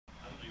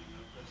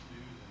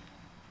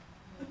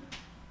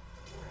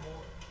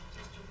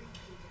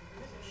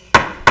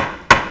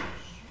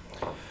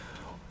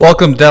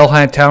Welcome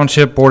Delhi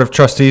Township Board of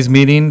Trustees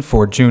meeting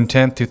for June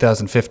 10th,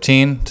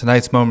 2015.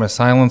 Tonight's moment of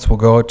silence will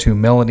go to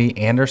Melody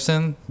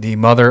Anderson, the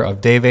mother of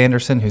Dave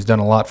Anderson, who's done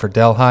a lot for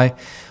Delhi.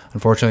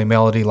 Unfortunately,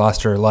 Melody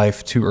lost her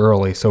life too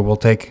early, so we'll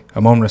take a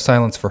moment of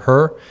silence for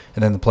her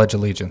and then the Pledge of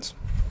Allegiance.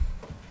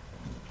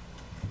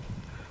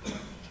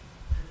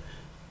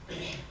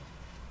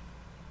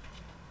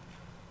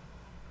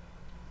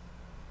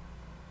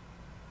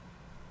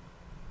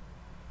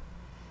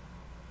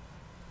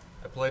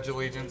 I pledge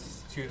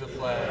allegiance to the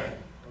flag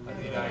of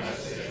the United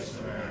States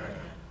of America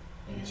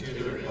and to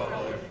the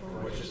republic for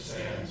which it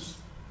stands,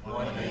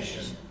 one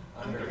nation,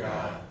 under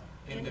God,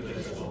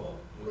 indivisible,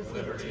 with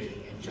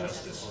liberty and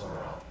justice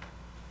for all.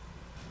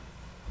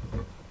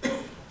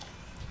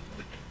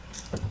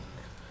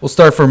 We'll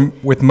start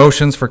with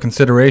motions for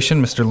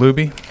consideration. Mr.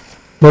 Luby.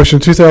 Motion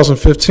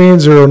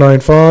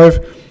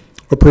 2015-095,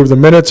 approve the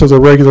minutes of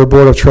the regular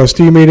Board of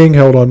Trustee meeting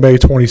held on May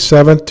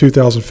 27th,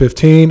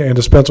 2015, and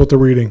dispense with the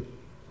reading.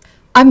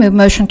 I move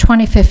motion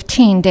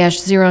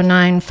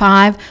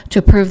 2015-095 to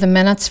approve the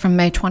minutes from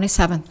May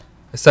 27th.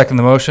 I second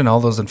the motion. All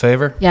those in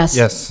favor? Yes.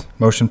 Yes.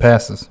 Motion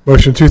passes.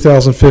 Motion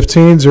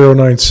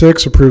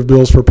 2015-096, approve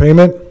bills for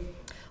payment.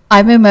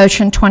 I move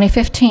motion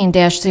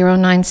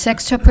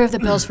 2015-096 to approve the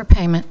bills for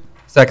payment.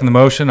 Second the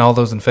motion. All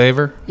those in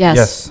favor? Yes.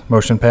 Yes.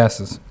 Motion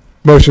passes.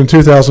 Motion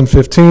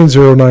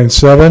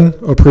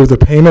 2015-097, approve the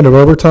payment of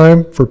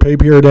overtime for pay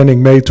period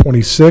ending May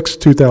 26,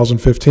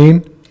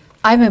 2015.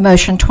 I move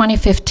motion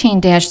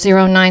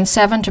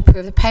 2015-097 to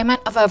approve the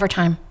payment of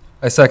overtime.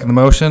 I second the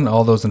motion.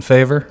 All those in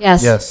favor?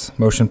 Yes. Yes.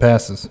 Motion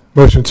passes.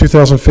 Motion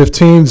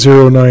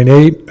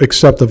 2015-098,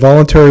 accept the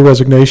voluntary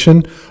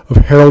resignation of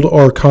Harold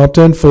R.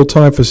 Compton,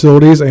 full-time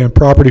facilities and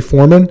property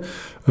foreman,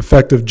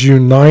 effective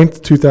June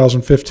 9th,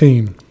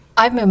 2015.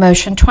 I move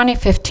motion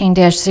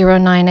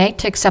 2015-098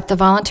 to accept the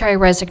voluntary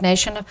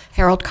resignation of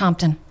Harold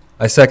Compton.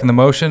 I second the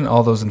motion.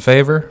 All those in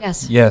favor?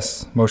 Yes.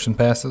 Yes. Motion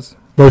passes.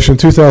 Motion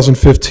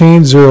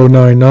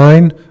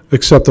 2015-099,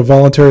 accept the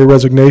voluntary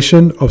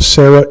resignation of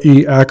Sarah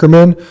E.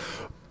 Ackerman,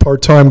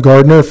 part-time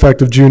gardener,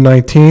 effective June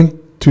 19,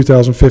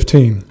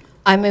 2015.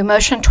 I move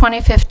motion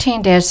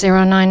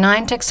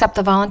 2015-099 to accept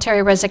the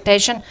voluntary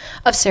resignation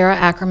of Sarah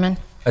Ackerman.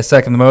 I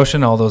second the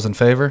motion. All those in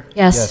favor?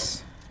 Yes.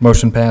 Yes.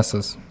 Motion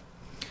passes.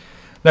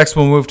 Next,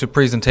 we'll move to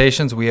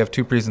presentations. We have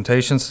two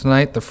presentations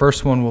tonight. The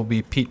first one will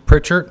be Pete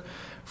Pritchard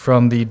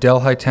from the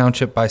Delhi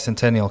Township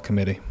Bicentennial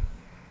Committee.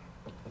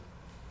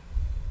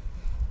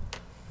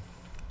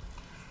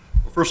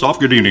 First off,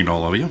 good evening to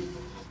all of you.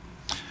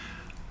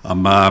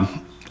 I'm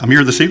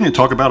here this evening to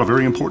talk about a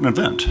very important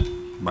event.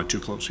 Am I too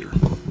close here?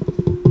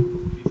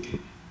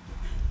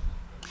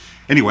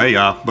 Anyway,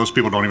 most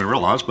people don't even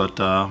realize, but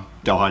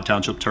Delhi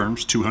Township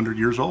turns 200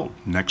 years old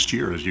next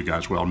year, as you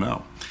guys well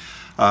know.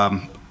 A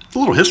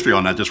little history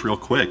on that, just real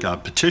quick. A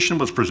petition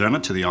was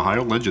presented to the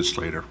Ohio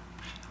legislature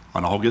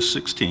on August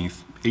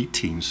 16th,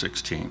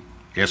 1816,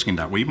 asking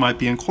that we might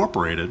be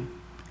incorporated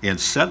and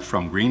set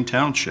from Green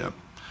Township.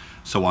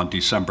 So on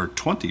December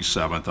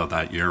 27th of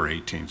that year,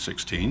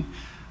 1816,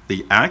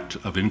 the Act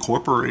of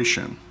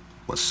Incorporation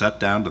was set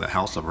down to the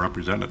House of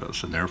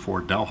Representatives, and therefore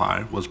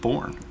Delhi was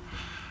born.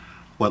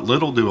 What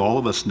little do all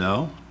of us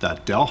know,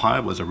 that Delhi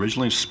was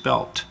originally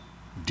spelt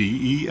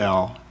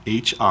D-E-L-H-I-G-H.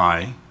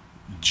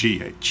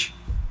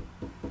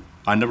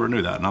 I never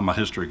knew that, and I'm a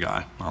history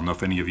guy. I don't know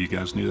if any of you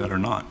guys knew that or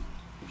not.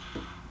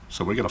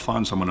 So we got to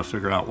find someone to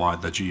figure out why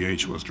the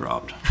G-H was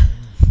dropped.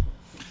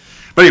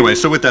 But anyway,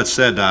 so with that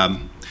said,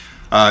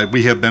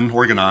 we have been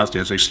organized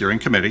as a steering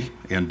committee,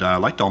 and I'd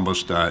like to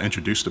almost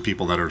introduce the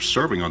people that are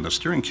serving on the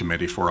steering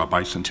committee for our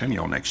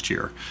bicentennial next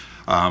year.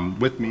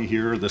 With me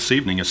here this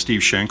evening is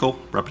Steve Schenkel,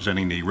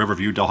 representing the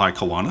Riverview Delhi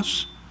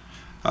Kiwanis.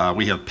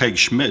 We have Peg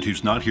Schmidt,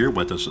 who's not here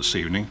with us this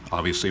evening,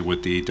 obviously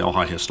with the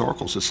Delhi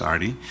Historical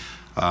Society.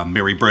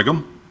 Mary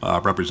Brigham,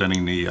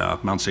 representing the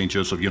Mount St.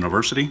 Joseph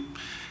University.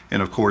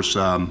 And of course,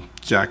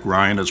 Jack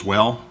Ryan as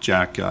well.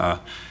 Jack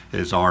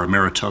is our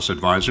emeritus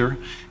advisor.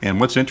 And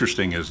what's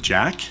interesting is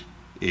Jack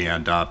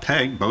and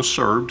Peg both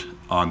served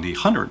on the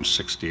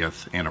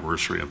 160th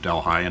anniversary of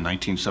Delhi in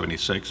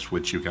 1976,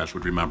 which you guys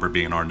would remember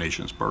being our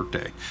nation's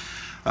birthday.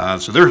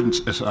 So their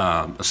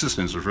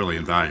assistance is really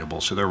invaluable.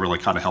 So they're really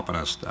kind of helping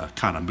us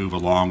kind of move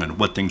along and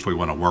what things we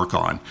want to work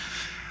on.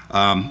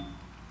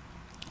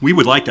 We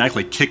would like to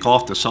actually kick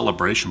off the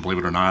celebration, believe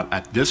it or not,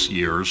 at this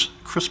year's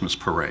Christmas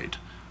parade.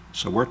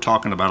 So we're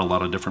talking about a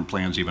lot of different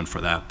plans even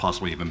for that,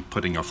 possibly even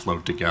putting a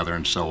float together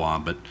and so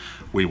on, but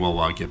we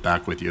will get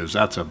back with you.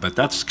 But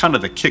that's kind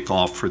of the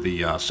kickoff for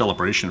the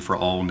celebration for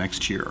all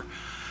next year.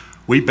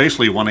 We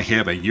basically want to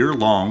have a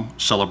year-long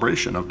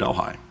celebration of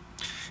Delhi.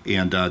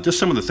 And just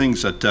some of the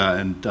things that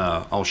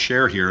I'll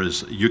share here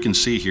is, you can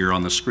see here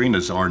on the screen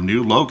is our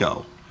new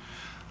logo.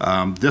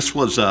 This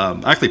was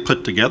actually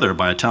put together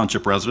by a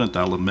township resident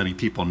that many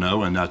people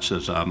know, and that's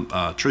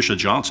Tricia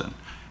Johnson.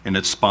 And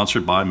it's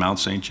sponsored by Mount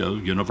St. Joe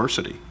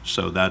University.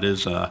 So that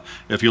is,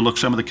 if you look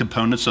some of the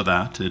components of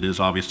that, it is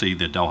obviously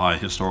the Delhi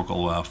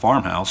Historical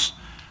Farmhouse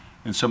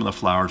and some of the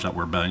flowers that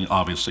we're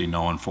obviously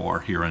known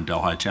for here in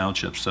Delhi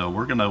Township. So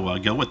we're going to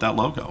go with that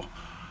logo.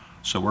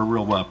 So we're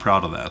real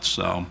proud of that.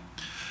 So,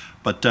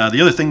 but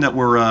the other thing that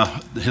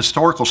the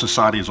Historical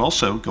Society is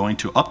also going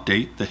to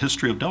update the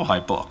History of Delhi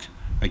book.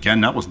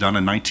 Again, that was done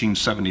in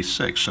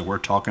 1976, so we're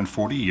talking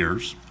 40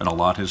 years, and a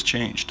lot has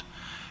changed.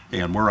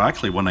 And we're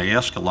actually, when I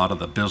ask a lot of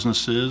the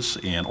businesses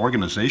and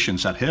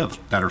organizations that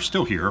are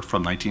still here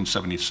from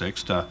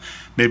 1976 to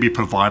maybe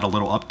provide a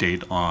little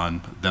update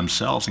on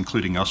themselves,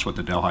 including us with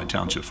the Delhi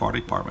Township Fire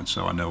Department.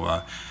 So I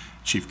know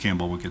Chief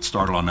Campbell will get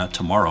started on that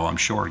tomorrow, I'm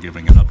sure,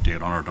 giving an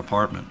update on our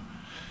department.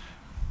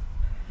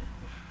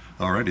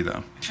 Alrighty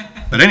then.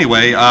 But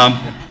anyway,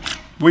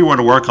 we want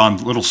to work on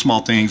little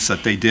small things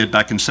that they did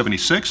back in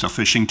 '76, a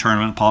fishing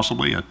tournament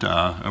possibly over at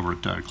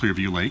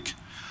Clearview Lake.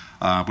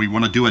 We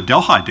want to do a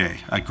Delhi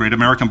Day at Great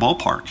American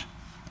Ballpark.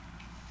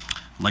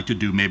 I'd like to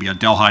do maybe a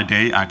Delhi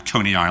Day at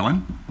Coney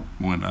Island.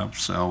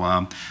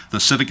 The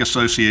Civic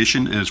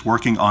Association is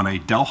working on a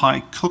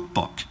Delhi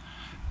cookbook,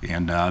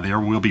 and there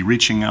we'll be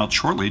reaching out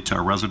shortly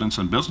to residents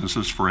and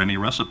businesses for any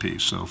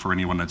recipes. So for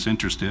anyone that's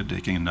interested,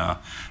 they can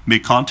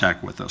make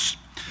contact with us.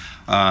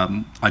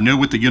 I know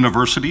with the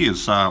university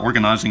is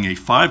organizing a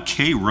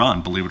 5K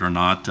run, believe it or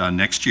not,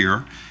 next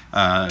year,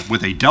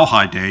 with a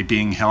Delhi Day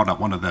being held at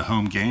one of the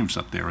home games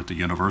up there at the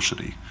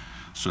university.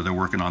 So they're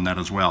working on that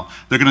as well.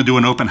 They're going to do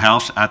an open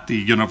house at the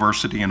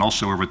university and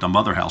also over at the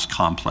Mother House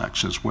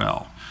complex as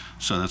well.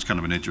 So that's kind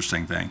of an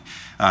interesting thing.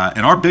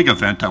 And our big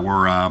event that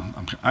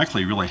I'm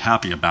actually really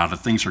happy about,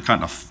 things are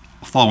kind of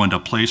fall into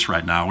place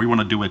right now. We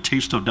want to do a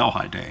Taste of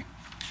Delhi Day.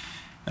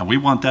 And we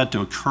want that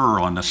to occur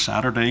on the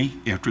Saturday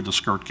after the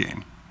skirt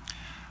game.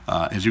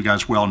 As you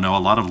guys well know, a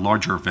lot of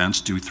larger events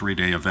do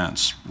 3-day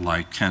events,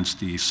 like hence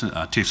the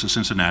Taste of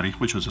Cincinnati,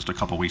 which was just a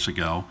couple weeks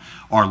ago,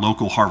 our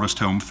local Harvest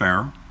Home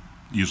Fair,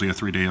 usually a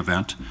 3-day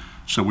event.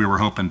 So we were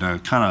hoping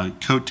to kind of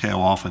coattail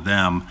off of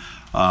them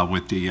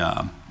with the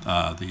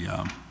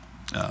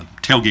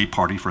tailgate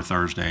party for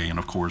Thursday, and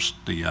of course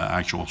the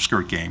actual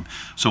skirt game.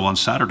 So on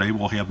Saturday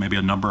we'll have maybe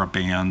a number of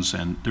bands,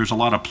 and there's a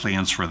lot of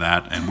plans for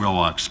that, and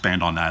we'll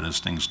expand on that as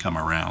things come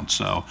around.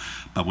 So,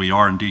 but we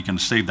are indeed going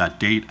to save that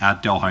date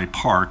at Delhi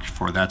Park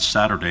for that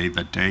Saturday,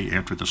 the day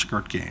after the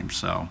skirt game.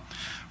 So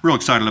real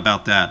excited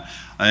about that.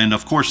 And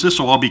of course this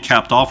will all be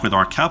capped off with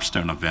our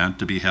capstone event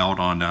to be held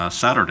on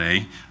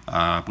Saturday,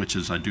 which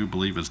is, I do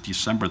believe, is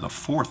December the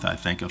 4th, I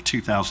think, of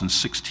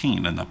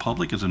 2016, and the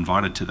public is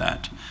invited to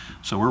that.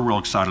 So we're real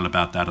excited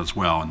about that as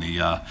well. And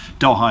the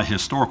Delhi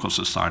Historical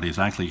Society is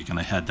actually going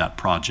to head that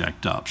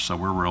project up. So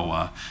we're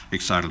real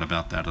excited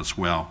about that as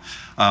well.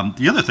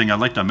 The other thing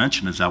I'd like to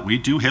mention is that we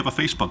do have a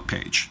Facebook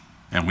page.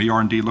 And we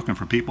are indeed looking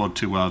for people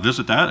to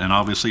visit that and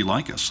obviously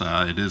like us.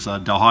 It is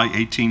Delhi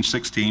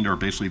 1816, or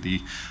basically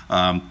the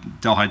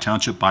Delhi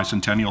Township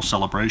Bicentennial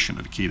Celebration.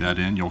 If you key that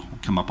in, you'll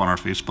come up on our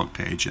Facebook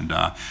page, and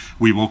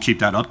we will keep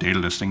that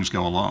updated as things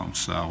go along.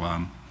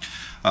 So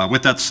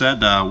with that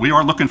said, we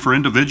are looking for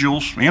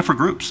individuals and for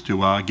groups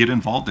to get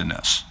involved in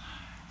this.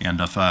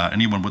 And if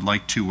anyone would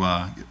like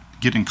to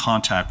get in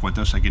contact with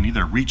us, they can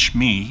either reach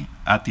me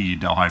at the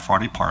Delhi Fire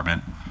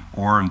Department,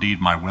 or indeed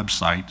my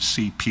website,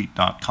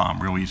 cpete.com,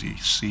 real easy,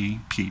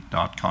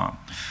 cpete.com.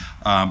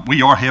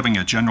 We are having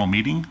a general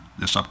meeting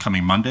this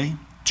upcoming Monday,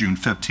 June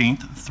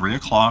 15th, 3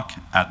 o'clock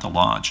at the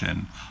Lodge,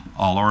 and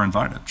all are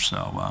invited.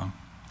 So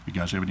you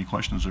guys have any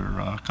questions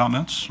or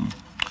comments?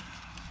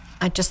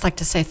 I'd just like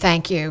to say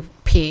thank you,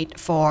 Pete,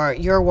 for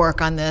your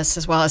work on this,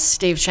 as well as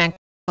Steve Schenkel.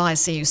 I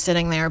see you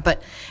sitting there,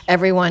 but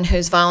everyone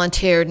who's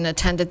volunteered and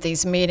attended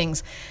these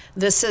meetings.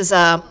 This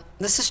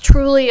is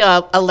truly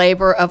a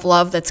labor of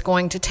love that's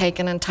going to take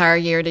an entire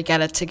year to get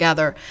it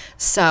together.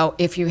 So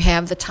if you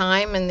have the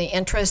time and the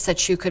interest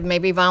that you could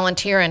maybe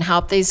volunteer and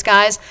help these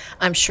guys,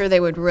 I'm sure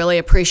they would really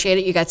appreciate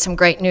it. You got some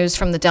great news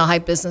from the Delhi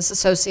Business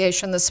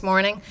Association this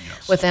morning.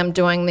 Yes. With them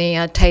doing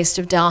the Taste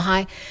of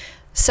Delhi.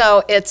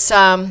 So it's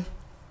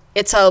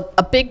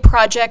a big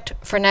project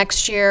for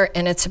next year,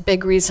 and it's a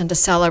big reason to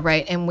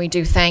celebrate, and we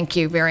do thank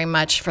you very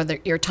much for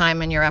your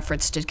time and your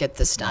efforts to get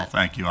this done. Well,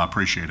 thank you. I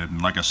appreciate it.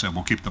 And like I said,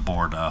 we'll keep the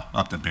board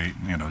up to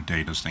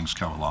date as things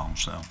come along.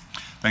 So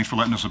thanks for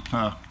letting us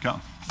go.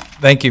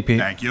 Thank you, Pete.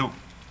 Thank you.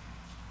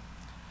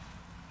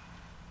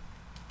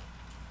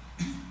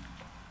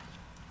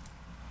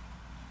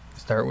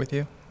 Start with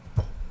you.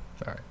 All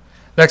right.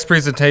 Next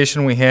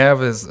presentation we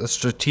have is a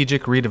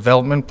strategic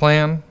redevelopment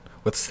plan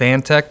with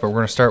Stantec, but we're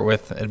going to start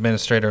with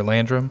Administrator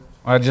Landrum.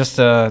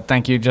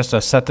 Thank you. Just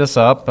to set this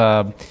up,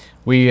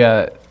 we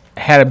have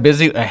had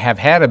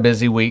a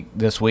busy week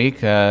this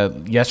week.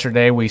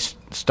 Yesterday we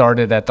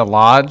started at the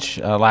Lodge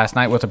last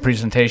night with a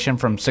presentation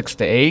from 6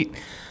 to 8.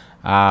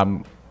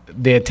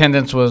 The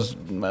attendance was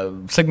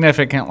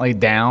significantly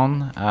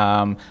down.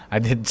 I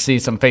did see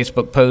some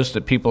Facebook posts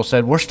that people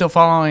said, we're still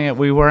following it.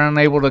 We were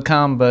unable to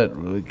come,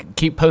 but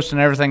keep posting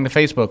everything to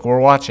Facebook. We're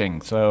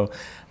watching. So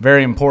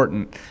very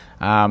important.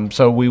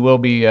 So we will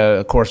be,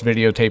 of course,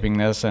 videotaping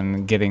this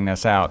and getting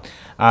this out.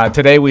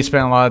 Today we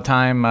spent a lot of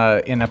time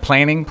in a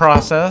planning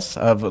process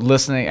of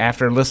listening,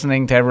 after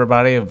listening to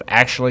everybody, of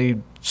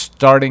actually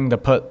starting to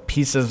put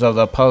pieces of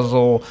the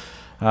puzzle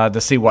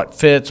to see what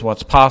fits,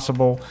 what's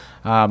possible.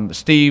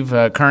 Steve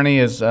Kearney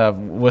is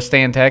with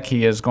Stantec.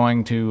 He is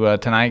going to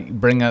tonight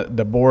bring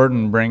the board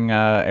and bring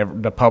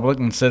the public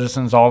and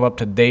citizens all up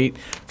to date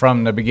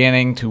from the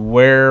beginning to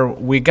where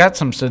we got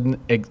some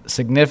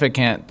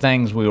significant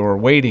things we were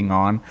waiting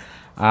on.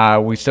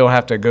 We still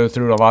have to go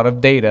through a lot of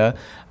data,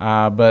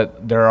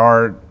 but there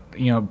are,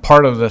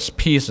 part of this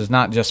piece is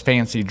not just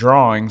fancy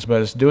drawings,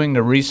 but it's doing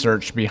the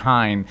research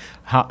behind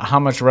how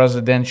much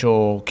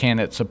residential can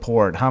it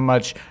support,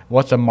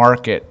 what's the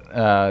market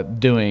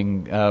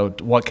doing,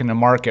 what can the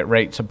market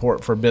rate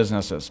support for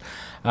businesses.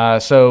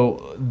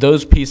 So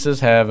those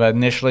pieces have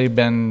initially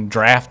been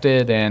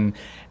drafted, and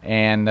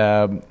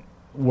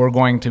we're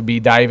going to be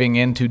diving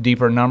into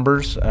deeper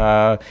numbers.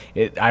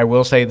 I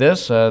will say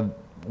this.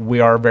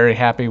 We are very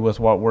happy with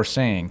what we're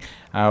seeing.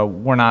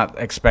 We're not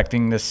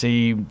expecting to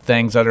see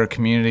things other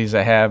communities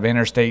that have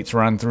interstates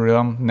run through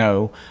them,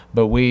 no,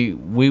 but we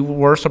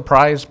were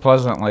surprised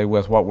pleasantly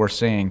with what we're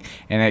seeing,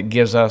 and it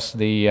gives us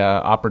the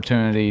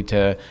opportunity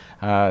to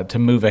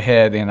move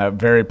ahead in a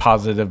very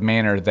positive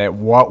manner, that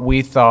what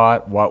we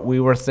thought, what we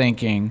were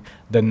thinking,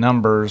 the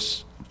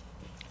numbers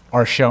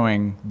are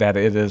showing that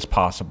it is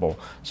possible.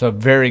 So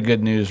very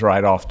good news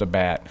right off the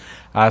bat.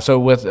 So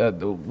with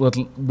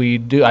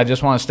I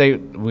just want to state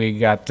we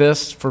got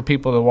this for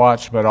people to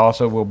watch, but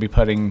also we'll be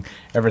putting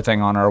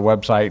everything on our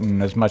website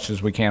and as much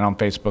as we can on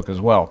Facebook as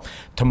well.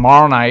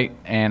 Tomorrow night,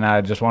 and I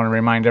just want to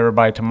remind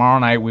everybody, tomorrow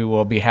night we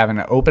will be having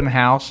an open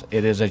house.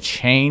 It is a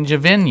change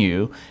of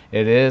venue.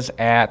 It is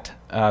at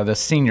the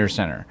Senior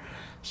Center.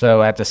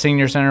 So at the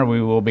Senior Center,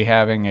 we will be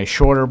having a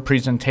shorter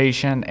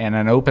presentation and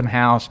an open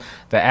house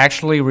that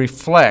actually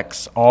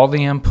reflects all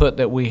the input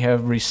that we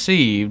have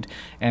received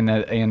and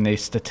the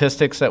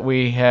statistics that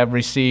we have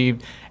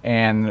received,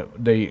 and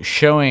the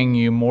showing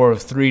you more of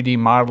 3D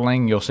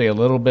modeling. You'll see a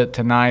little bit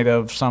tonight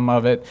of some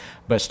of it,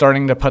 but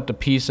starting to put the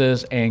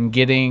pieces and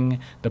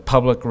getting the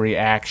public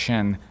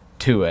reaction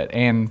to it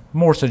and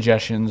more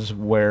suggestions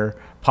where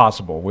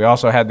possible. We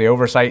also had the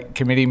Oversight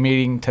Committee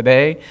meeting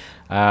today,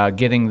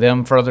 getting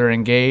them further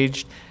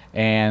engaged,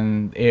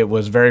 and it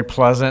was very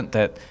pleasant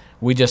that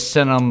we just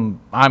sent them,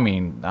 I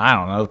don't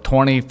know,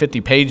 20,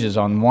 50 pages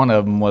on one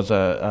of them was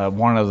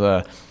one of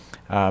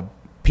the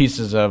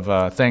pieces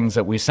of things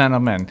that we sent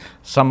them, and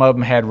some of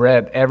them had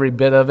read every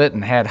bit of it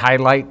and had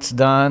highlights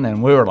done,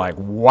 and we were like,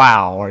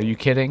 wow, are you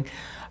kidding?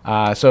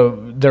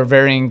 So they're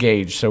very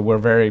engaged, so we're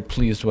very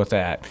pleased with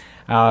that.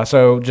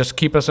 So just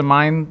keep us in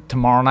mind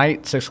tomorrow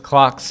night, 6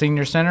 o'clock,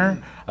 Senior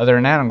Center. Other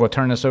than that, I'm going to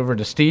turn this over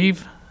to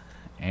Steve,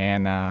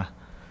 and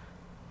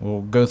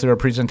we'll go through a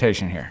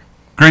presentation here.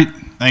 Great.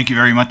 Thank you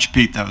very much,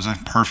 Pete. That was a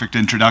perfect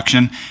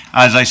introduction.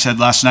 As I said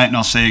last night, and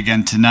I'll say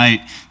again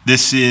tonight,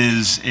 this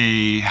is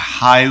a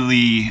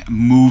highly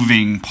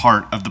moving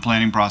part of the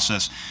planning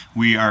process.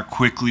 We are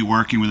quickly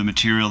working with the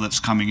material that's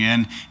coming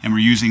in, and we're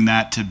using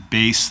that to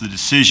base the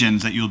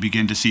decisions that you'll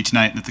begin to see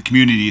tonight that the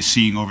community is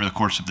seeing over the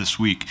course of this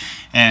week.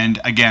 And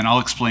again,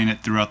 I'll explain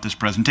it throughout this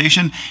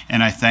presentation,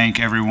 and I thank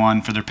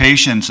everyone for their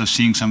patience of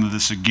seeing some of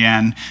this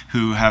again,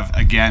 who have,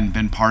 again,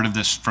 been part of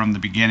this from the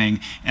beginning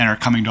and are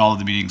coming to all of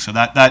the meetings. So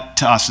that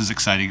to us is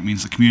exciting. It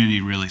means the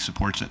community really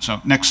supports it.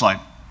 So next slide.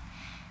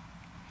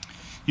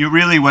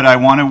 Really what I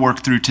want to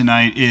work through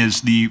tonight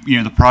is the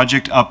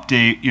project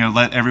update,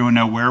 let everyone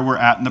know where we're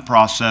at in the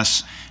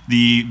process.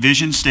 The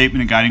vision statement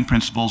and guiding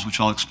principles, which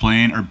I'll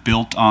explain, are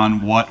built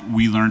on what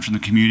we learned from the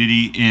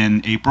community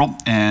in April,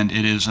 and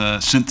it is a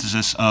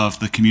synthesis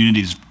of the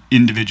community's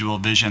individual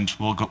visions.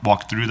 We'll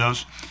walk through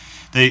those.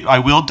 I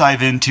will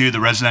dive into the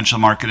residential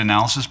market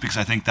analysis because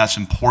I think that's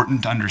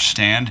important to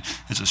understand.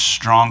 It's a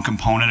strong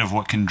component of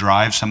what can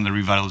drive some of the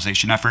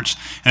revitalization efforts,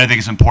 and I think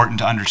it's important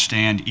to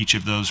understand each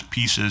of those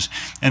pieces.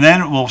 And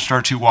then we'll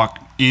start to walk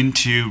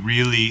into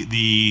really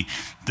the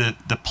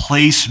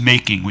place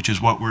making, which is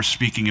what we're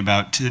speaking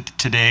about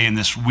today and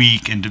this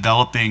week, and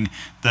developing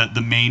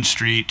the Main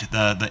Street,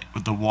 the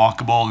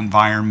walkable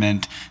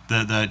environment,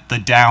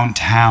 the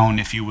downtown,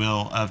 if you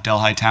will, of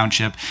Delhi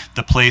Township,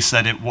 the place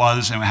that it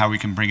was, and how we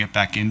can bring it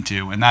back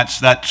into. And that's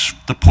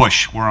the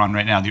push we're on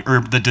right now,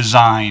 the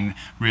design,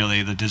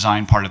 really, the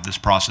design part of this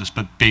process,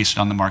 but based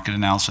on the market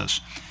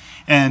analysis.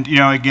 And,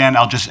 again,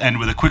 I'll just end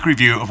with a quick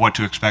review of what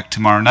to expect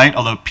tomorrow night,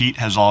 although Pete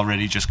has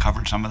already just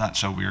covered some of that,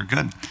 so we are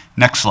good.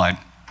 Next slide.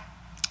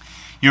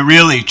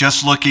 Really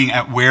just looking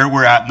at where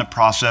we're at in the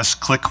process,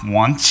 click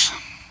once.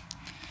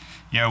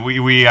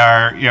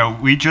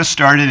 We just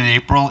started in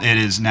April. It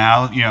is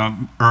now,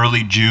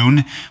 early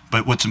June.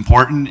 But what's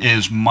important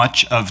is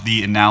much of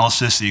the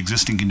analysis, the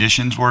existing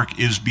conditions work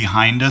is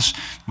behind us.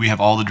 We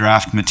have all the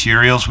draft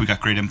materials. We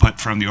got great input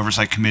from the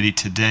Oversight Committee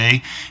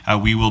today.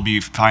 We will be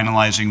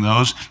finalizing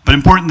those. But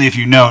importantly, if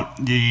you note,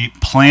 the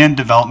Plan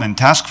Development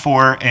Task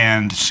 4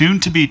 and soon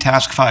to be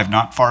Task 5,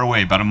 not far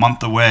away, about a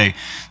month away,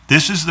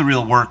 this is the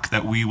real work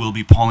that we will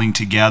be pulling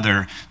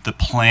together, the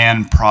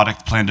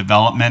product plan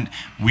development.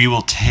 We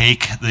will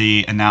take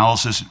the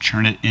analysis and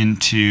turn it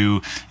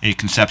into a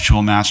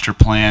conceptual master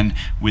plan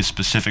with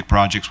specific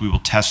projects. We will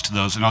test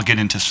those, and I'll get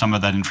into some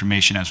of that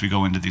information as we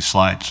go into these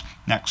slides.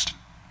 Next.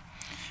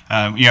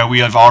 We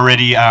have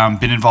already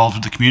been involved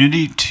with the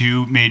community,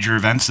 2 major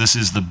events. This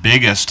is the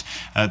biggest,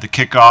 the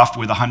kickoff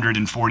with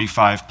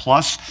 145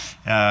 plus.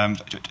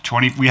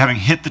 20, we haven't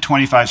hit the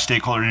 25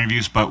 stakeholder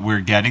interviews, but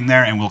we're getting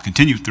there, and we'll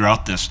continue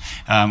throughout this.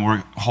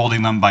 We're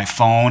holding them by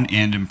phone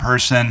and in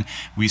person.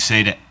 We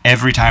say to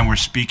every time we're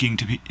speaking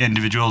to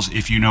individuals,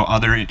 if you know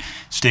other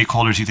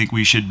stakeholders you think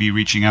we should be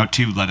reaching out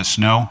to, let us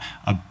know.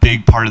 A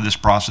big part of this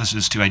process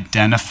is to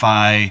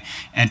identify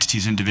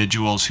entities,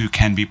 individuals who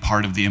can be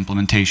part of the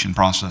implementation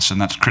process,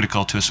 and that's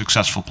critical to a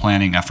successful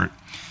planning effort.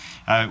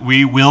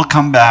 We will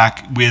come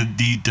back with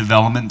the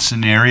development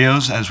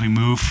scenarios as we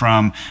move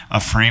from a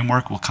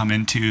framework. We'll come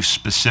into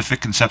specific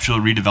conceptual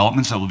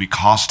redevelopments that will be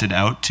costed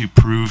out to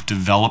prove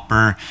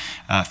developer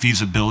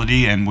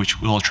feasibility, and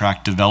which will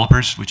attract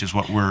developers, which is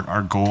what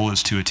our goal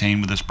is to attain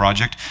with this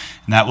project.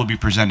 And that will be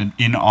presented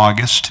in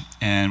August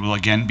and will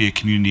again be a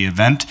community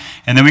event.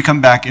 And then we come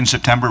back in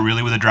September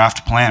really with a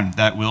draft plan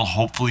that will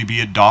hopefully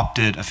be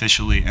adopted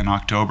officially in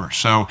October.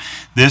 So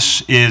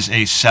this is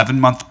a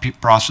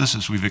 7-month process,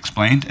 as we've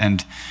explained,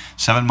 and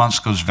 7 months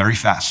goes very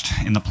fast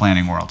in the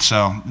planning world.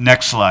 So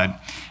next slide.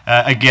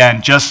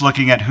 Again, just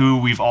looking at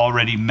who we've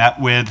already met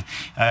with,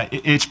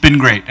 it's been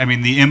great. I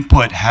mean, the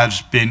input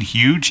has been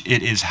huge.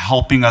 It is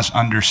helping us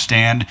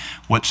understand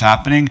what's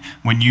happening.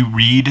 When you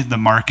read the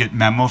market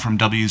memo from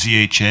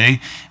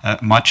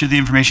WZHA, much of the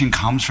information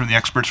comes from the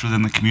experts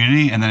within the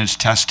community, and then it's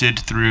tested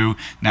through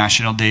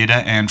national data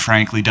and,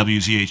 frankly,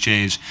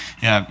 WZHA's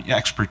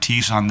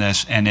expertise on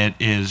this, and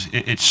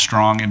it's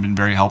strong and been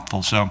very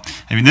helpful. So,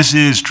 I mean, this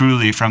is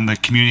truly, from the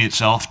community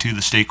itself to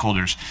the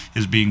stakeholders,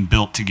 is being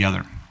built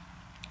together.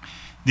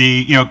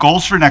 The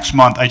goals for next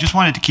month, I just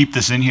wanted to keep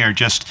this in here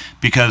just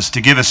because,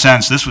 to give a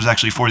sense, this was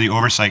actually for the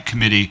Oversight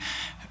Committee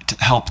to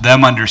help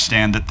them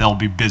understand that they'll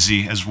be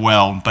busy as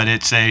well. But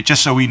it's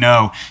just so we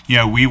know,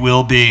 we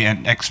will be,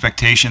 and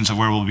expectations of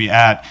where we'll be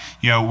at,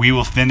 we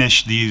will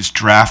finish these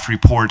draft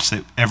reports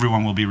that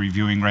everyone will be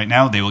reviewing right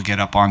now. They will get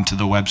up onto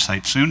the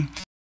website soon.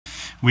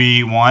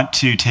 We want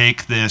to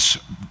take this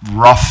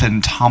rough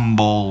and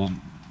tumble,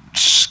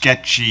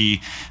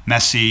 sketchy,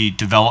 messy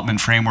development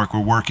framework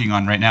we're working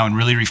on right now and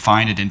really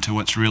refine it into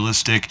what's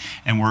realistic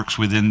and works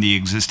within the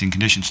existing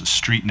conditions, the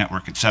street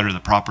network, et cetera,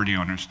 the property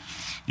owners.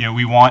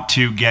 We want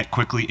to get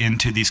quickly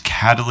into these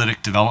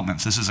catalytic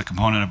developments. This is a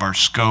component of our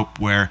scope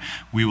where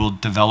we will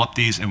develop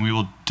these and we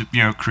will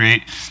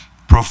create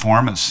pro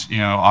formas,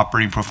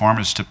 operating pro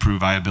formas to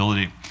prove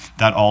viability.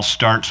 That all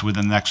starts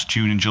within the next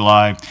June and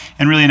July,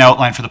 and really an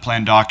outline for the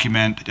plan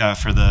document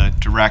for the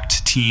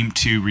direct team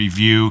to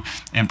review,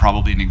 and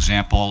probably an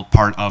example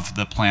part of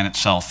the plan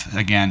itself,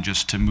 again,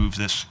 just to move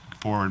this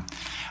forward.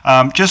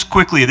 Just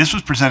quickly, this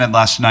was presented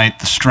last night,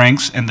 the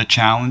strengths and the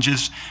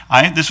challenges.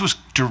 This was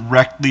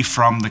directly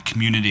from the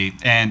community,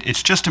 and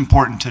it's just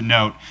important to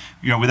note,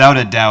 without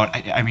a doubt,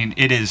 I mean,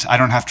 it is, I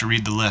don't have to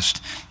read the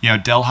list.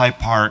 Delhi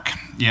Park,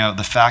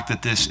 the fact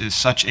that this is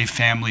such a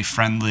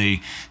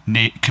family-friendly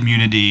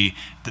community,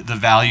 the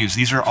values,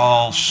 these are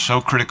all so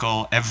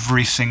critical.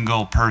 Every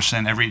single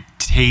person, every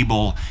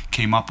table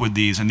came up with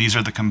these, and these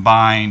are the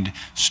combined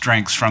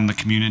strengths from the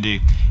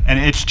community. And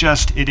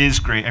it is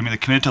great. I mean, the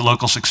committed to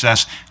local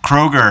success.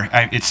 Kroger,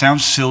 it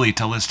sounds silly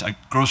to list a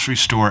grocery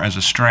store as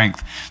a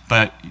strength,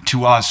 but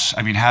to us,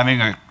 I mean, having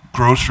a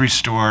grocery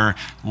store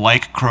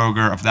like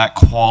Kroger of that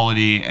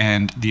quality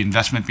and the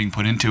investment being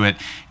put into it,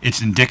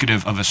 it's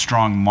indicative of a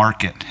strong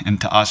market.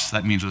 And to us,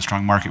 that means with a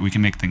strong market, we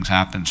can make things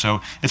happen. So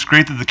it's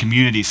great that the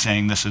community is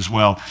saying this as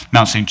well.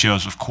 Mount St.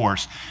 Joe's, of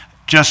course.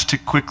 Just to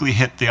quickly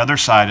hit the other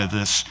side of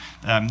this,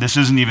 this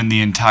isn't even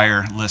the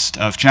entire list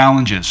of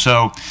challenges.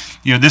 So,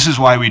 this is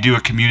why we do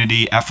a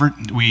community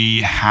effort.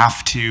 We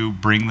have to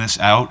bring this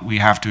out. We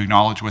have to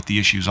acknowledge what the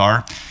issues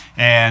are.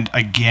 And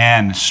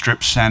again,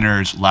 strip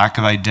centers, lack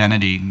of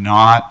identity,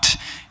 not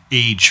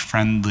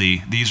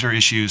age-friendly. These are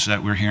issues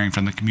that we're hearing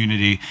from the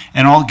community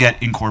and all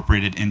get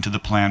incorporated into the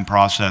plan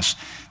process.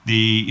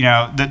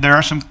 There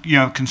are some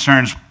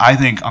concerns. I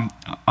think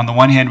on the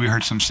one hand we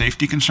heard some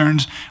safety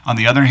concerns. On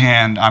the other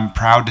hand, I'm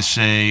proud to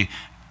say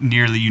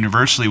nearly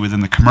universally within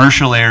the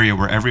commercial area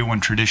where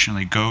everyone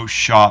traditionally goes,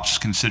 shops,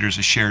 considers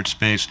a shared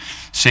space,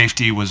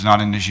 safety was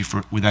not an issue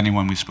with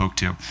anyone we spoke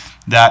to.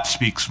 That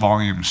speaks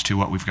volumes to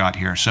what we've got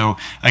here. So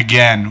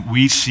again,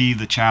 we see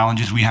the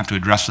challenges. We have to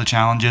address the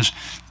challenges,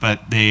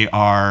 but they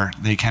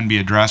can be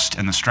addressed,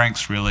 and the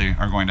strengths really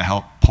are going to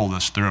help pull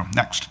this through.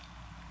 Next.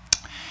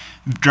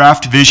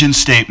 Draft vision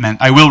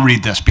statement. I will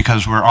read this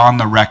because we're on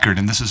the record,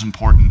 and this is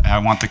important. I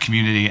want the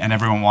community and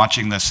everyone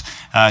watching this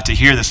to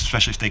hear this,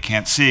 especially if they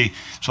can't see.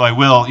 So I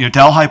will.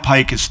 Delhi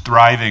Pike is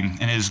thriving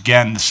and is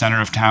again the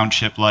center of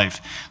township life.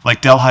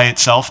 Like Delhi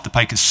itself, the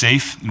Pike is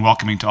safe and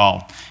welcoming to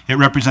all. It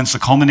represents the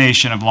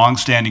culmination of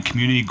long-standing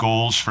community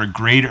goals for a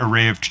great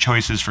array of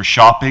choices for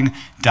shopping,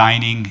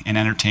 dining, and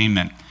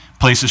entertainment.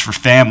 Places for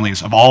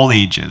families of all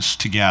ages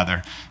to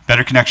gather.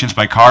 Better connections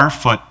by car,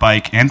 foot,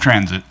 bike, and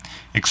transit.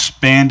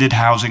 expanded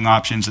housing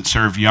options that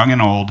serve young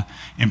and old,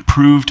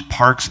 improved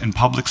parks and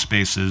public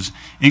spaces,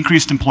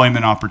 increased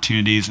employment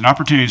opportunities, and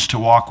opportunities to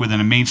walk within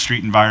a Main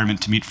Street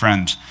environment to meet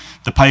friends.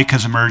 The Pike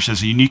has emerged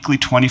as a uniquely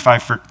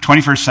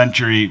 21st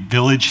century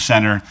village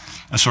center,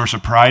 a source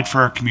of pride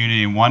for our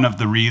community, and one of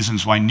the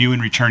reasons why new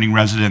and returning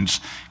residents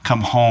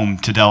come home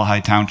to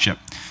Delhi Township.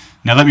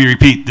 Now let me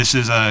repeat, this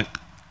is a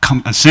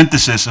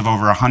synthesis of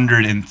over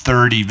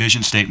 130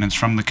 vision statements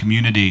from the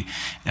community.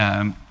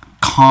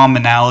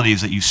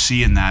 Commonalities that you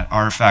see in that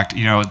are, in fact,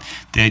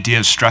 the idea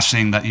of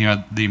stressing that,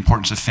 the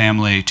importance of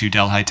family to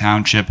Delhi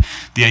Township,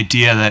 the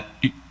idea that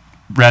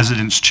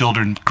residents'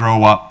 children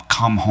grow up,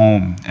 come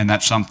home, and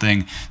that's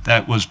something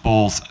that was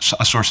both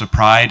a source of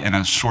pride and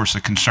a source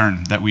of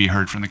concern that we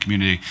heard from the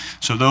community.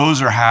 So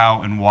those are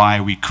how and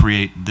why we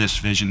create this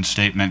vision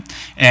statement,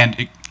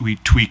 and we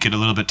tweak it a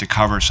little bit to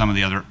cover some of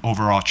the other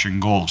overarching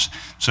goals.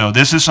 So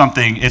this is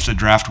something, it's a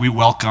draft. We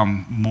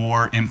welcome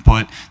more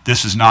input.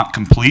 This is not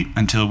complete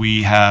until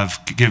we have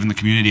given the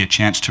community a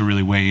chance to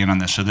really weigh in on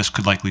this, so this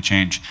could likely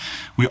change.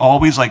 We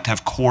always like to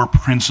have core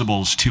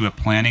principles to a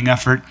planning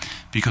effort,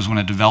 because when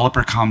a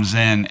developer comes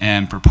in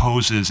and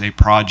proposes a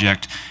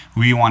project,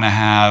 we want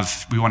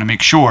to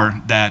make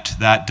sure that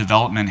that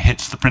development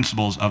hits the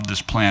principles of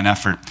this plan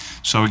effort.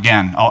 So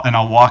again,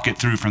 I'll walk it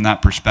through from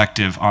that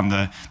perspective on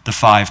the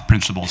 5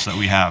 principles that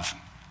we have.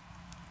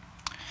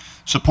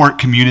 Support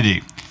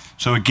community.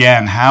 So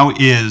again, how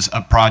is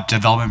a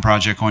development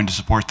project going to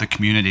support the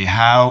community?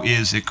 How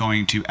is it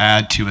going to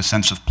add to a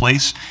sense of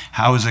place?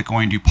 How is it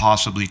going to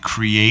possibly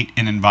create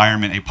an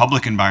environment, a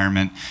public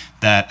environment,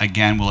 that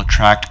again will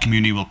attract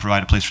community, will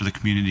provide a place for the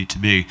community to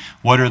be?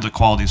 What are the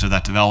qualities of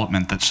that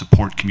development that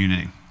support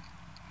community?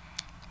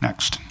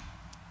 Next.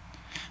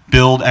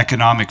 Build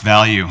economic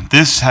value.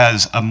 This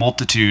has a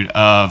multitude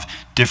of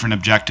different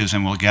objectives,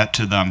 and we'll get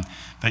to them.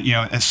 But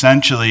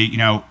essentially,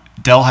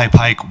 Delhi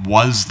Pike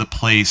was the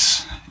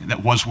place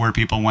that was where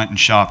people went and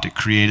shopped. It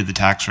created the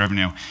tax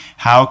revenue.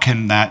 How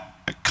can that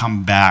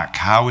come back?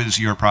 How is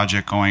your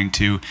project going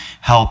to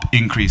help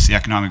increase the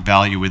economic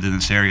value within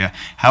this area?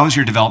 How is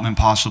your development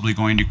possibly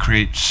going to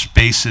create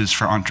spaces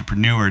for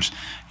entrepreneurs?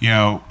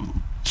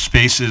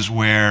 Spaces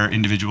where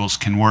individuals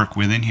can work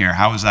within here.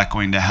 How is that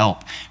going to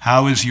help?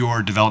 How is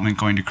your development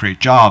going to create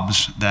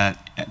jobs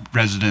that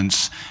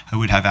residents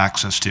would have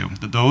access to?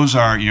 Those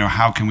are,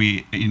 how can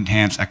we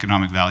enhance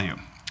economic value?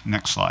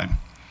 Next slide.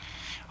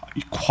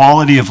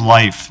 Quality of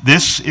life.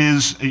 This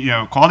is,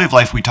 quality of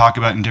life we talk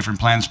about in different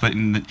plans, but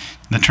in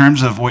the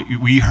terms of what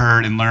we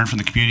heard and learned from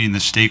the community and the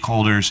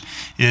stakeholders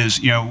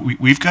is,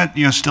 we've got,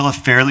 still a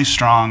fairly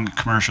strong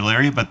commercial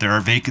area, but there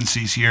are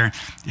vacancies here.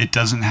 It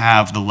doesn't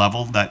have the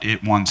level that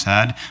it once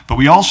had. But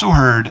we also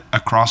heard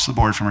across the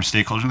board from our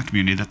stakeholders in the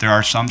community that there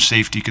are some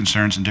safety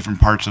concerns in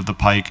different parts of the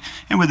Pike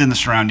and within the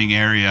surrounding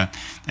area.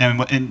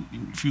 And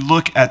if you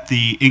look at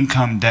the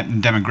income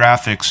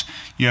demographics,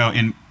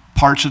 in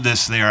parts of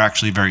this, they are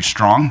actually very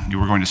strong.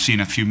 We're going to see in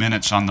a few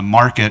minutes on the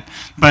market.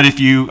 But if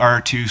you are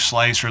to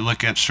slice or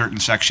look at certain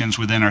sections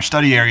within our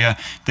study area,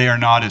 they are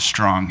not as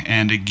strong.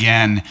 And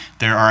again,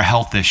 there are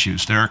health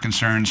issues. There are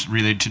concerns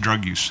related to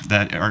drug use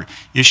that are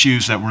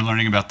issues that we're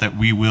learning about that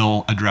we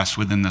will address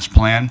within this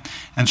plan.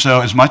 And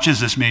so as much as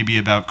this may be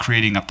about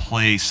creating a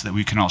place that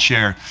we can all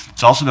share,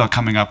 it's also about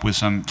coming up with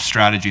some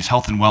strategies,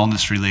 health and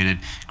wellness related,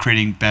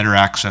 creating better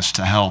access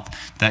to health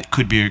that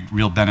could be a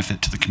real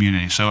benefit to the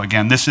community. So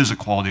again, this is a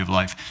quality of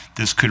life.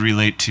 This could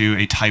relate to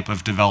a type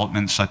of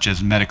development such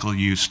as medical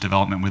use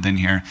development within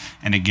here,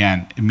 and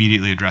again,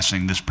 immediately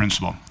addressing this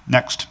principle.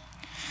 Next.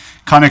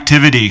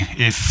 Connectivity.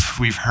 If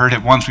we've heard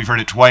it once, we've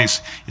heard it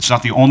twice. It's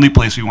not the only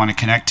place we want to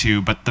connect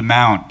to, but the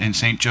Mount and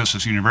St.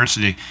 Joseph's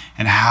University,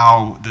 and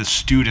how the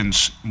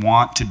students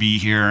want to be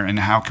here, and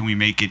how can we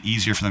make it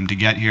easier for them to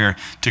get here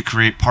to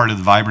create part of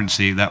the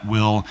vibrancy that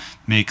will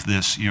make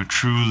this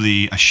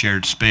truly a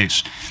shared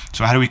space.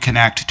 So how do we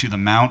connect to the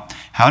Mount?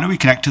 How do we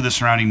connect to the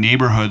surrounding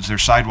neighborhoods?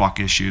 There's sidewalk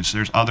issues.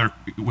 There's other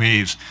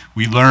ways.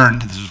 We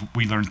learned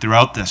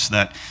throughout this,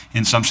 that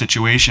in some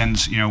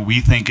situations, we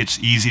think it's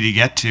easy to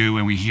get to,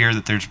 and we hear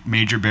that there's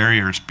major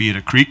barriers, be it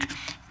a creek,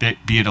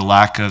 be it a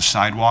lack of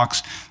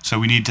sidewalks. So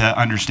we need to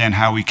understand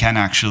how we can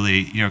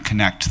actually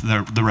connect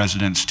the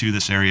residents to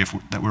this area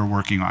that we're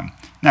working on.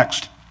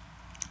 Next.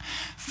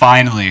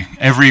 Finally,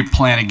 every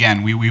plan,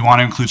 again, we want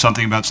to include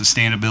something about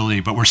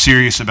sustainability, but we're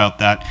serious about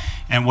that.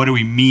 And what do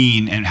we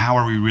mean, and how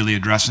are we really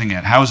addressing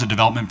it? How is a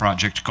development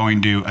project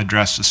going to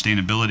address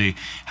sustainability?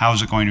 How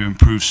is it going to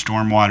improve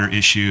stormwater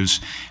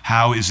issues?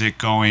 How is it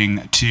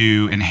going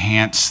to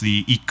enhance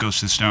the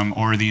ecosystem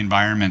or the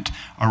environment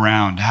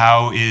around?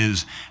 How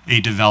is a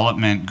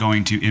development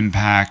going to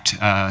impact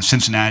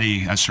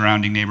Cincinnati,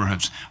 surrounding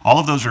neighborhoods? All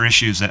of those are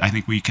issues that I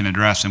think we can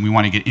address, and we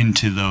want to get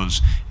into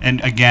those. And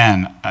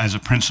again, as a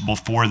principle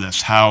for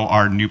this, how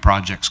are new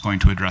projects going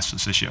to address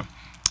this issue?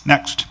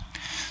 Next.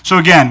 So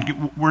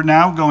again, we're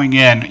now going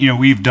in,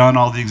 we've done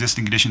all the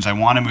existing conditions. I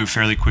want to move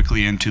fairly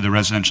quickly into the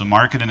residential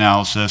market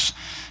analysis,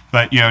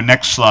 but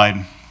next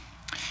slide.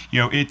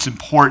 It's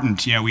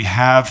important, we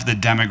have the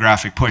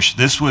demographic push.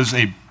 This was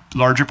a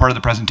larger part of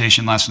the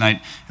presentation last night.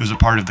 It was a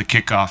part of the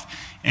kickoff.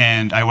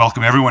 And I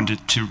welcome everyone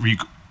to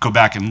go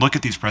back and look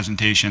at these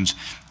presentations.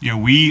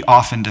 We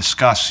often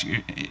discuss,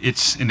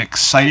 it's an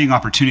exciting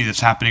opportunity that's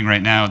happening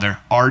right now.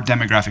 There are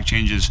demographic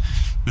changes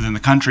within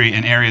the country,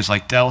 and areas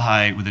like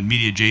Delhi with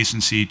immediate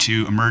adjacency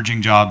to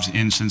emerging jobs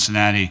in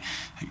Cincinnati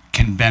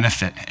can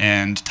benefit,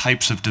 and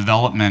types of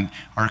development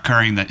are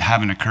occurring that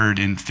haven't occurred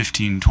in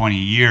 15, 20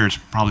 years,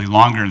 probably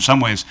longer in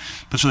some ways.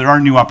 But so there are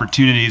new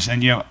opportunities,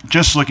 and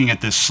just looking at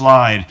this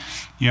slide,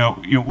 we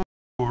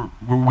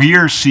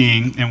are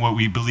seeing, and what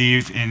we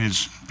believe and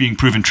is being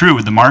proven true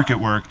with the market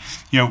work,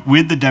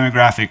 with the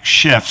demographic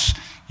shifts,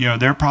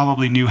 there are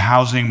probably new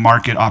housing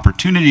market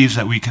opportunities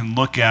that we can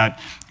look at,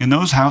 and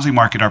those housing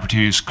market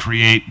opportunities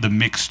create the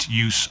mixed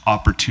use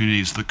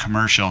opportunities, the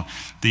commercial,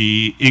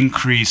 the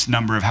increased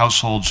number of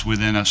households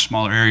within a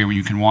smaller area where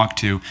you can walk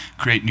to,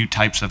 create new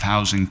types of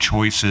housing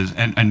choices,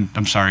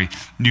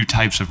 new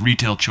types of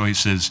retail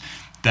choices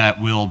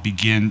that will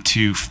begin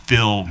to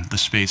fill the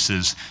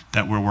spaces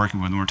that we're working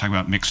with when we're talking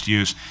about mixed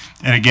use.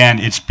 And again,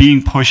 it's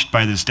being pushed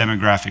by this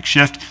demographic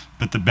shift,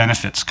 but the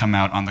benefits come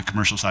out on the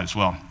commercial side as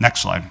well.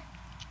 Next slide.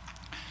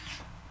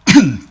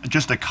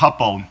 Just a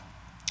couple,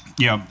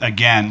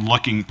 again,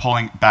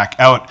 pulling back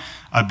out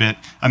a bit,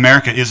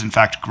 America is in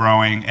fact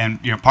growing,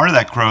 and part of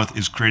that growth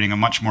is creating a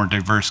much more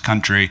diverse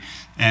country.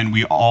 And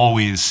we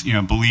always,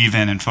 believe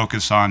in and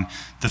focus on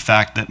the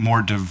fact that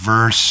more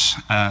diverse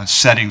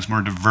settings,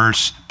 more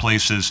diverse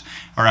places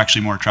are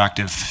actually more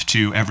attractive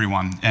to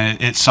everyone.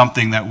 And it's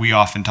something that we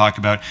often talk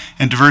about.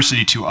 And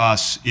diversity to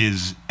us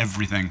is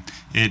everything.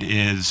 It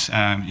is,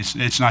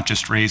 it's not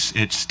just race,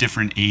 it's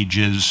different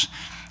ages.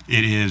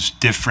 It is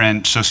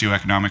different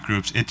socioeconomic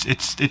groups.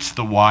 It's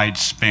the wide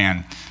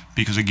span,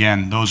 because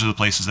again, those are the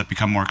places that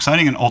become more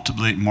exciting and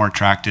ultimately more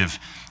attractive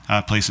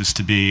places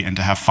to be and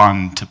to have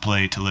fun, to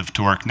play, to live,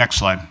 to work. Next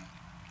slide.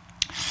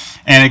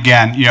 And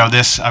again,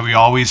 this we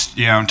always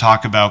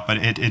talk about, but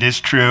it is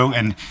true.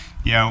 And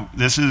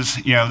this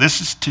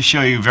is to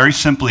show you very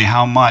simply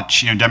how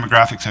much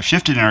demographics have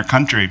shifted in our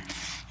country.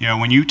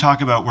 When you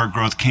talk about where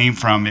growth came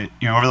from,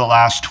 over the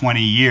last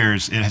 20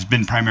 years, it has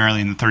been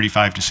primarily in the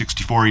 35 to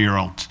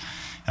 64-year-olds.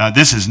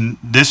 This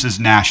is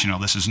national.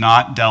 This is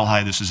not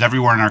Delhi. This is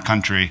everywhere in our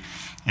country.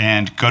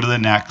 And go to the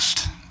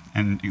next,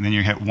 and then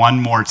you hit one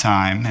more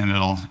time, and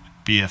it'll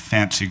be a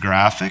fancy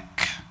graphic.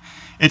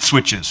 It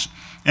switches.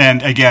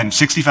 And again,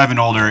 65 and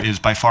older is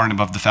by far and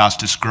above the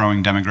fastest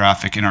growing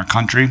demographic in our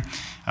country.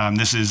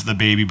 This is the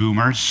baby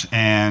boomers,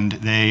 and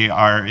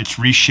it's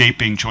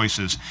reshaping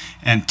choices.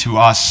 And to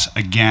us,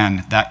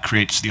 again, that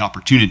creates the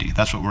opportunity.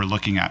 That's what we're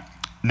looking at.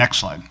 Next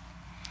slide.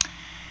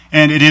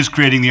 And it is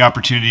creating the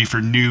opportunity for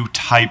new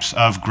types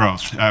of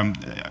growth.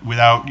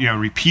 Without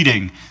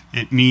repeating,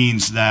 it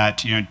means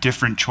that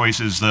different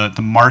choices,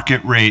 the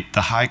market rate,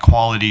 the high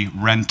quality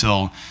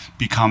rental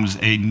becomes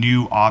a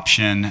new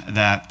option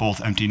that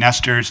both empty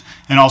nesters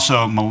and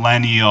also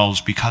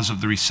millennials, because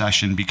of the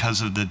recession,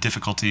 because of the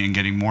difficulty in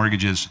getting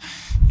mortgages,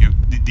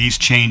 these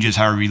changes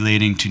are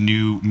relating to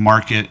new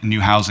market,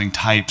 new housing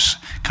types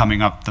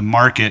coming up. The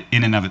market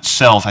in and of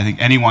itself, I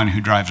think anyone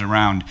who drives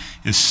around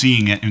is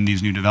seeing it in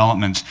these new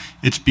developments.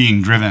 It's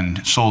being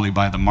driven solely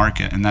by the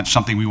market, and that's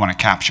something we want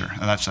to capture.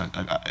 That's a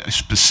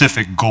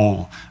specific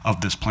goal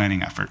of this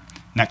planning effort.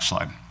 Next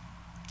slide.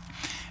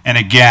 And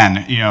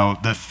again,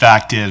 the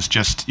fact is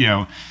just,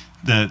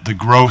 the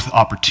growth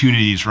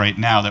opportunities right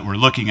now that we're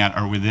looking at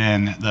are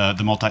within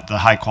the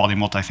high quality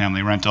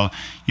multifamily rental,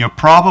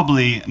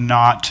 probably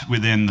not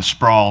within the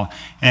sprawl.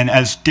 And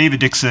as David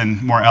Dixon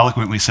more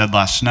eloquently said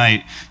last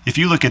night, if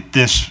you look at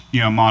this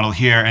model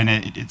here, and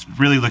it's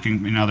really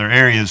looking in other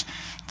areas,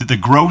 that the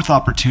growth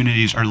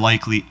opportunities are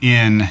likely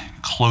in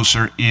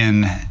closer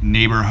in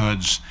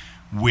neighborhoods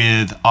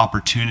with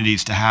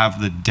opportunities to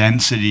have the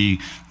density.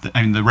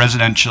 The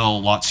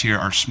residential lots here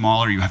are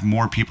smaller. You have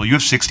more people. You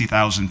have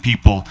 60,000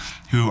 people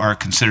who are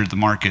considered the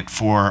market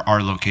for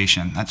our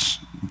location. That's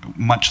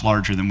much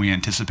larger than we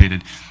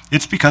anticipated.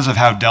 It's because of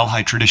how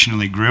Delhi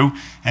traditionally grew,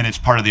 and it's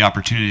part of the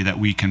opportunity that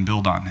we can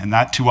build on. And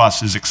that to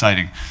us is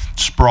exciting.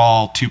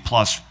 Sprawl,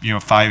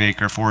 2+, 5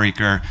 acre, 4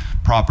 acre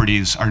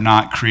properties are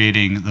not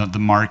creating the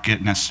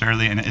market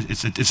necessarily, and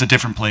it's a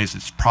different place.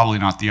 It's probably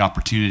not the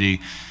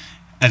opportunity,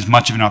 as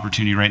much of an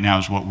opportunity right now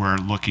as what we're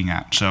looking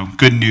at. So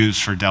good news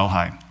for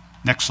Delhi.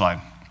 Next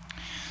slide.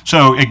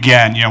 So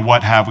again,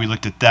 what have we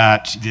looked at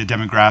that, the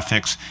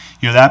demographics,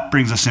 that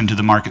brings us into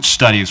the market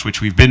studies, which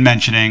we've been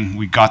mentioning,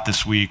 we got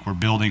this week, we're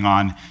building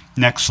on.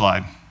 Next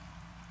slide.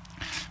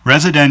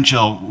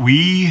 Residential,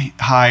 we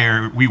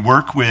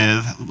work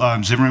with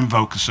Zimmerman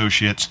Vogt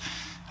Associates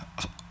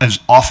as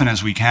often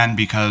as we can,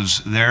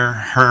 because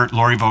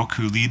Lori Vogt,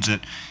 who leads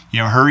it,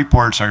 her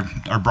reports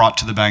are brought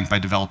to the bank by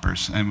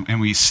developers.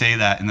 And we say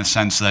that in the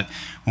sense that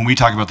when we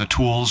talk about the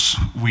tools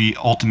we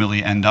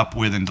ultimately end up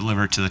with and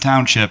deliver to the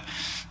township,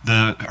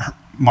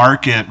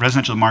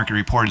 residential market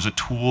report is a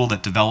tool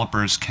that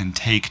developers can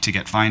take to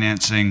get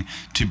financing,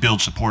 to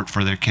build support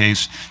for their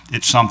case.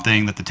 It's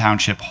something that the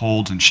township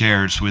holds and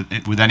shares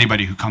with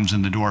anybody who comes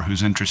in the door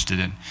who's interested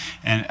in.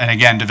 And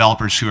again,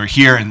 developers who are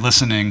here and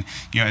listening,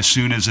 as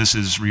soon as this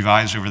is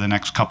revised over the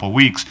next couple of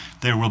weeks,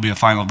 there will be a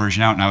final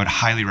version out, and I would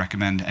highly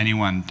recommend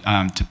anyone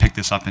to pick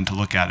this up and to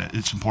look at it.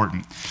 It's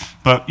important.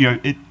 But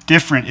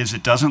different is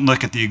it doesn't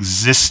look at the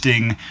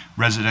existing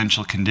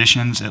residential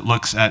conditions. It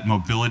looks at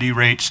mobility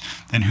rates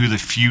and who the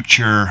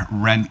future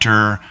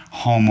renter,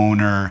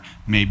 homeowner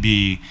may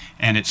be.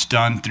 And it's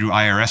done through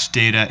IRS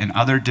data and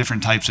other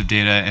different types of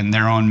data and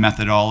their own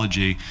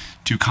methodology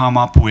to come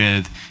up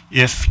with,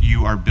 if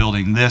you are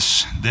building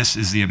this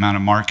is the amount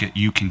of market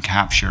you can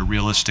capture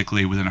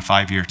realistically within a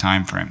 5-year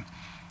time frame.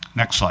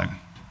 Next slide.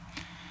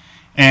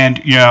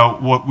 And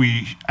what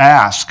we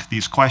ask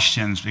these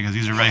questions, because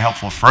these are very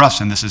helpful for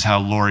us, and this is how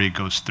Lori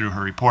goes through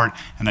her report,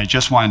 and I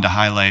just wanted to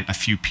highlight a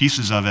few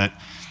pieces of it.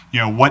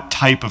 What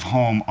type of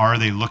home are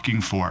they looking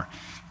for?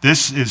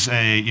 This is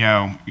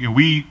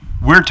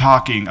we're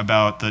talking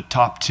about the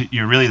top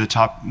really the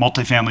top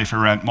multifamily for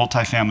rent,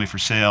 multifamily for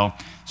sale,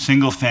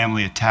 single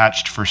family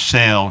attached for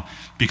sale,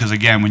 because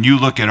again, when you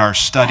look at our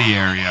study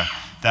area,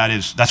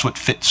 that's what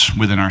fits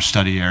within our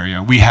study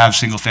area. We have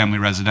single-family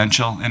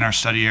residential in our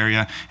study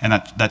area, and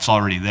that's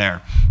already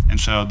there. And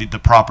so the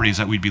properties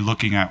that we'd be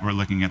looking at, we're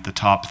looking at the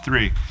top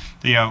 3.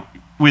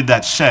 With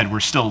that said,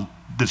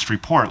 this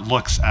report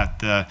looks at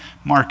the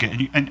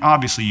market, and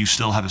obviously you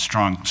still have a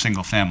strong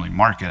single-family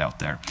market out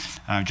there.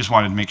 I just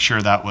wanted to make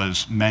sure that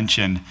was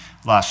mentioned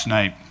last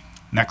night.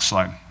 Next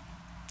slide.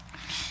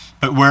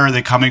 But where are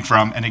they coming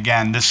from? And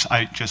again, this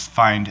I just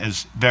find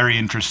as very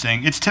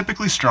interesting. It's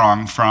typically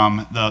strong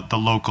from the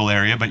local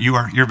area, but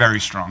you're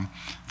very strong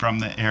from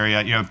the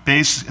area.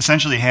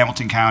 Essentially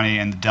Hamilton County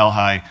and the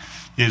Delhi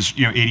is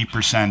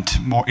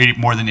 80%,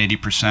 more than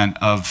 80%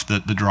 of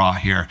the draw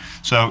here.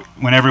 So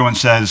when everyone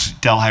says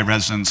Delhi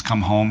residents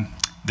come home,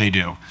 they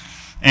do.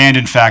 And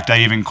in fact, I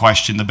even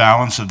question the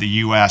balance of the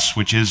U.S.,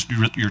 which is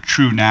your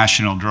true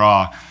national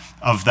draw,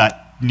 of that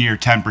near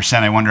 10%.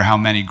 I wonder how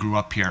many grew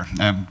up here.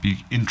 It'd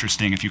be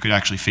interesting if you could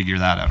actually figure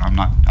that out.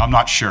 I'm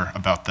not sure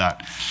about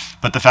that.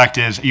 But the fact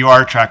is, you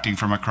are attracting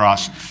from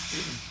across.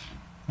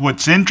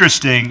 What's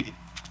interesting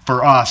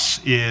for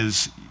us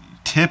is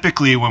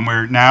typically when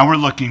we're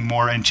looking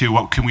more into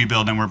what can we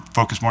build, and we're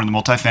focused more on the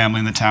multifamily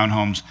and the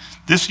townhomes,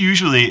 this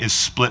usually is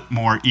split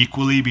more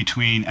equally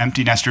between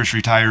empty nesters,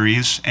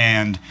 retirees,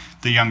 and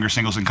the younger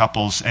singles and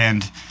couples.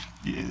 And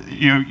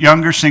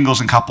younger singles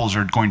and couples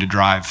are going to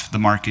drive the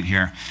market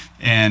here,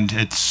 and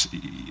it's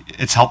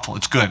helpful.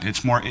 It's good.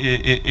 It's more.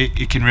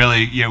 It can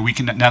really. We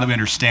can, now that we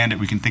understand it,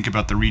 we can think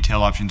about the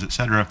retail options,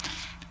 etc.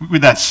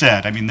 With that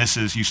said, I mean,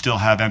 you still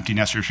have empty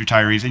nesters,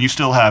 retirees, and you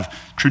still have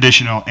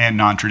traditional and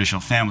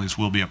non-traditional families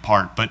will be a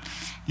part. But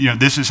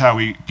this is how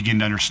we begin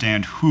to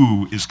understand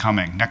who is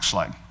coming. Next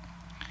slide.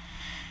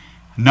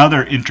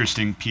 Another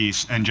interesting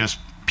piece, and just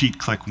Pete,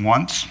 click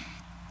once.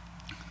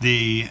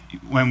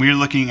 When we're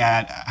looking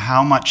at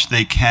how much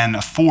they can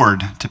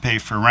afford to pay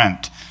for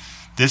rent,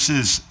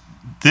 this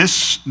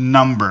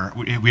number,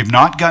 we have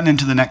not gotten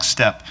into the next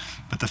step,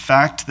 but the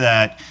fact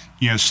that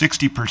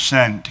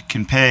 60%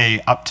 can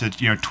pay up to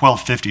 $1,250,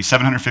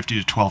 $750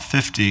 to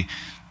 $1,250,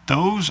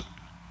 those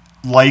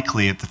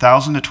likely at the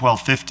 $1,000 to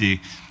 $1,250,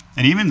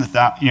 and even the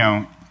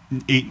 $800,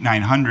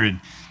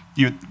 $900,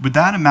 with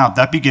that amount,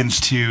 that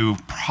begins to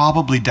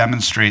probably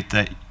demonstrate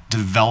that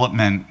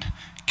development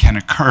can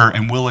occur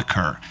and will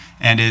occur.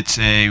 And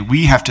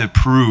we have to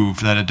prove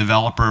that a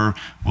developer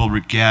will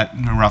get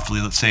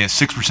roughly, let's say, a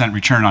 6%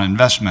 return on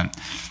investment.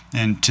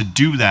 And to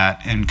do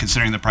that, and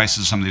considering the prices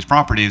of some of these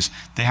properties,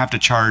 they have to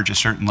charge a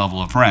certain level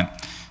of rent.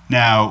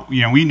 Now,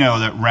 we know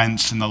that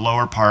rents in the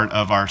lower part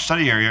of our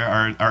study area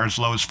are as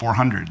low as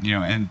 $400,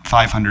 and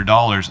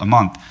 $500 a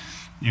month.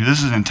 This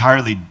is an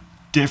entirely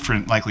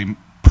different, likely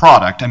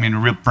product. I mean, a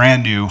real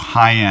brand new,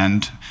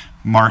 high-end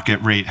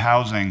market rate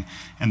housing.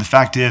 And the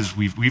fact is,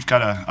 we've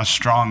got a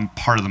strong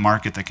part of the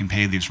market that can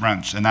pay these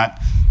rents, and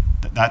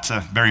that's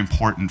a very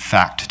important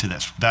fact to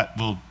this.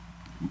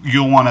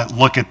 You'll want to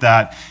look at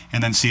that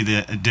and then see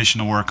the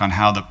additional work on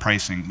how the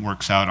pricing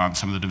works out on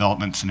some of the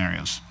development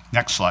scenarios.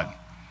 Next slide.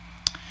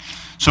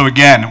 So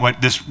again,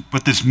 what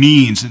this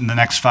means in the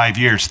next 5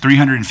 years,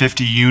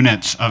 350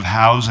 units of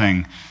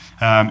housing.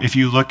 If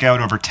you look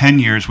out over 10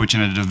 years, which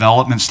in a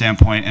development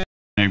standpoint,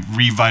 and a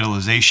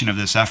revitalization of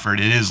this effort,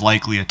 it is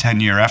likely a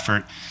 10-year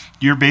effort.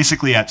 You're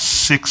basically at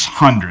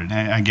 600.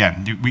 And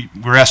again,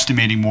 we're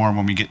estimating more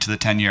when we get to the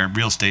 10-year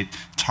real estate.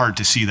 It's hard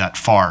to see that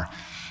far.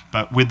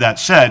 But with that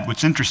said,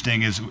 what's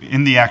interesting is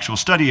in the actual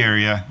study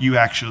area, you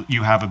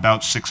have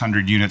about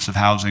 600 units of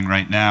housing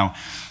right now.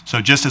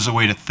 So just as a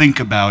way to think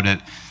about it,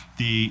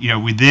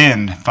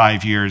 within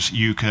 5 years,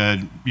 you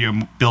could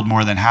build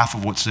more than half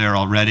of what's there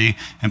already,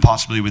 and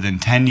possibly within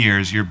 10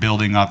 years, you're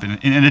building up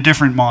in a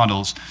different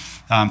models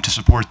to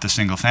support the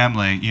single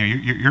family.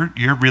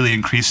 You're really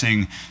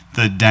increasing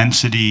the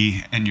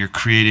density, and you're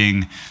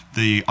creating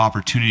the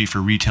opportunity for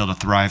retail to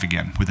thrive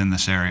again within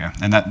this area.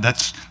 And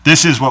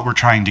this is what we're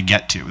trying to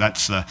get to.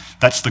 That's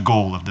the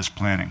goal of this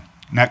planning.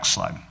 Next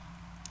slide.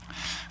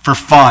 For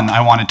fun,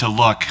 I wanted to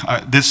look.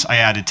 This I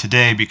added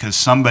today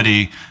because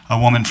a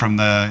woman from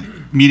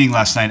the meeting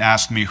last night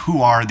asked me,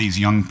 who are these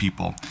young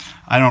people?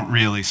 I don't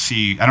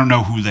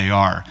know who they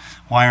are.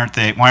 Why aren't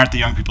the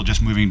young people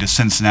just moving to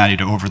Cincinnati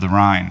to over the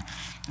Rhine?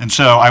 And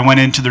so I went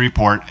into the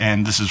report,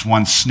 and this is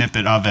one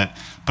snippet of it,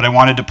 but I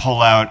wanted to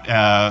pull out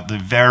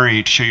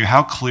to show you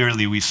how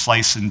clearly we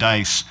slice and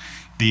dice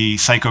the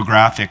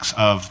psychographics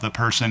of the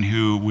person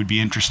who would be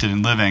interested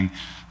in living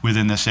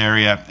within this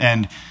area.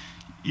 And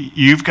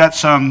you've got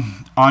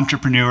some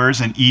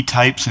entrepreneurs and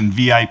E-types and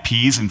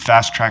VIPs and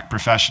fast-track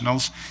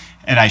professionals.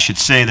 And I should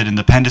say that in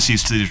the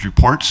appendices to these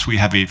reports, we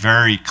have a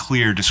very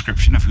clear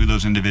description of who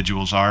those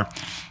individuals are.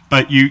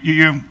 But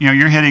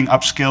you're hitting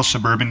upscale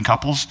suburban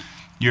couples.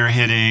 You're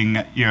hitting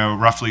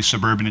roughly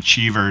suburban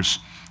achievers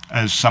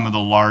as some of the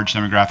large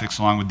demographics,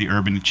 along with the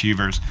urban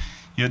achievers.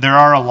 There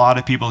are a lot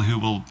of people who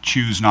will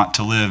choose not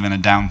to live in a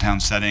downtown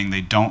setting.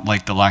 They don't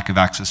like the lack of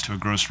access to a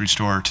grocery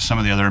store, to some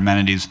of the other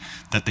amenities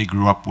that they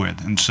grew up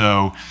with. And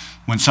so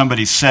when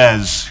somebody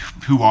says,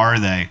 who are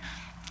they?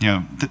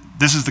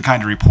 This is the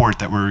kind of report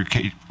that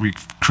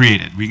we've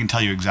created. We can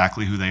tell you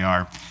exactly who they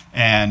are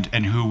and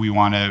who we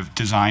want to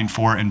design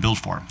for and build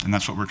for. And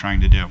that's what we're trying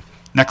to do.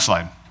 Next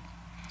slide.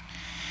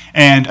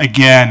 And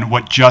again,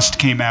 what just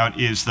came out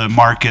is the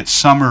market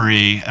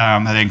summary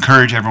that I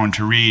encourage everyone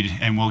to read,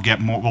 and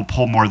we'll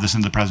pull more of this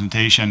into the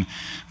presentation.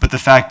 But the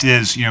fact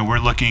is, we're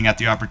looking at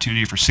the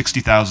opportunity for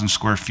 60,000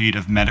 square feet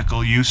of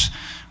medical use.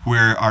 We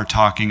are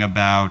talking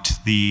about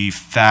the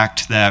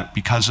fact that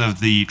because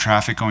of the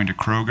traffic going to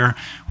Kroger,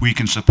 we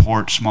can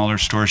support smaller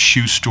stores,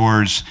 shoe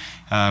stores.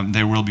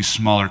 There will be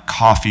smaller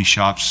coffee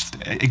shops,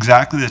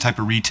 exactly the type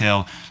of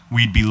retail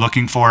we'd be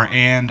looking for,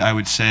 and I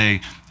would say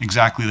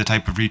exactly the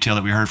type of retail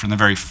that we heard from the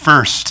very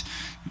first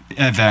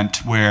event,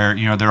 where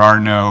there are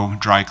no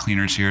dry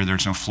cleaners here,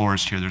 there's no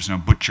florist here, there's no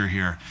butcher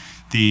here.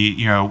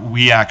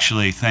 We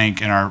actually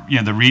think in our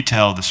the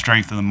retail, the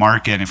strength of the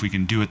market, and if we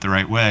can do it the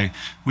right way,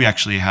 we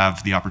actually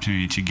have the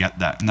opportunity to get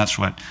that. And that's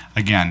what,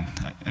 again,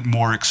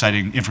 more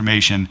exciting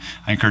information.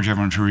 I encourage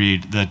everyone to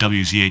read the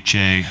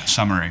WZHA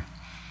summary.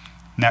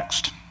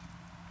 Next.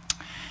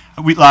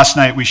 Last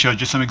night we showed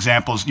just some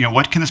examples.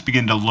 What can this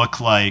begin to look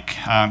like?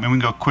 And we can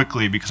go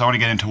quickly because I want to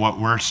get into what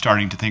we're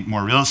starting to think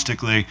more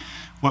realistically.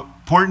 What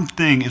important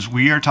thing is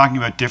we are talking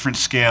about different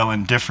scale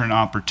and different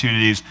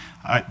opportunities.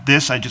 I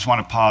just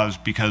want to pause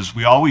because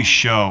we always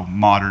show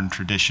modern,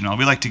 traditional.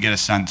 We like to get a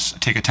sense,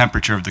 take a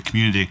temperature of the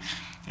community,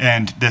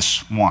 and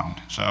this one.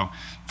 So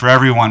for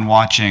everyone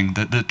watching,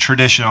 the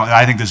traditional,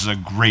 I think this is a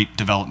great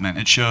development.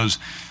 It shows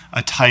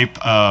a type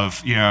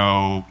of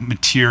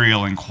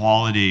material and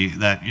quality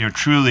that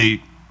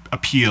truly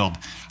appealed,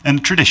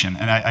 and tradition.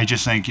 And I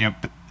just think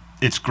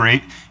it's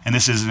great. And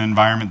this is an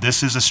environment.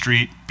 This is a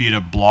street, be it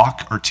a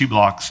block or 2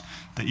 blocks,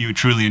 that you would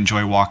truly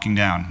enjoy walking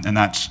down. And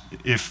that's,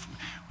 if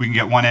we can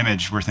get one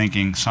image, we're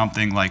thinking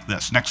something like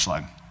this. Next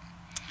slide.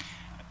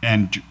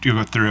 And you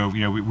go through.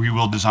 We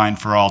will design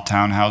for all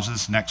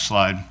townhouses. Next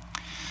slide.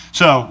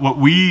 So what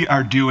we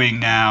are doing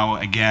now,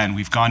 again,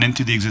 we've gone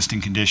into the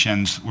existing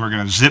conditions. We're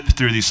going to zip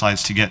through these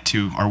slides to get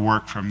to our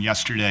work from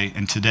yesterday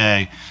and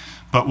today.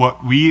 But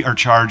what we are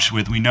charged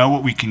with, we know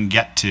what we can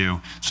get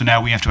to, so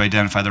now we have to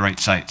identify the right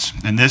sites.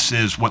 And this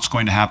is what's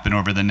going to happen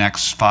over the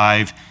next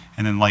 5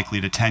 and then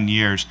likely to 10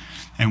 years.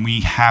 And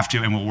we have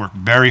to, and we'll work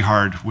very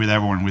hard with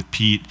everyone, with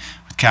Pete,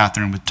 with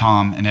Catherine, with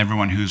Tom, and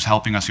everyone who's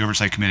helping us, the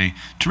Oversight Committee,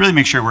 to really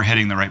make sure we're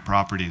hitting the right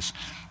properties.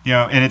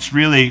 And it's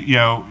really,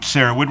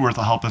 Sarah Woodworth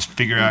will help us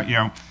figure out,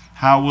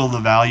 how will the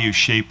value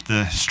shape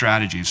the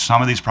strategies.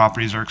 Some of these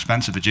properties are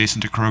expensive.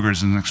 Adjacent to Kroger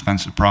is an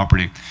expensive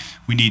property.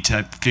 We need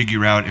to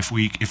figure out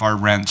if our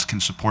rents can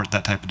support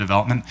that type of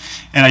development.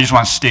 And I just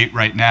want to state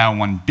right now,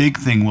 one big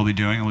thing we'll be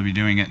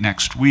doing it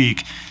next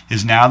week,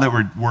 is now that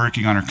we're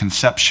working on our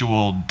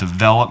conceptual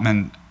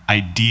development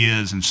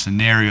ideas and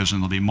scenarios,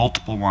 and there'll be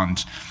multiple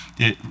ones,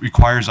 it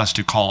requires us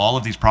to call all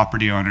of these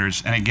property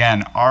owners. And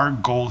again, our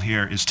goal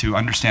here is to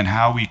understand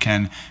how we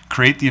can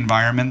create the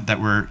environment that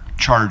we're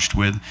charged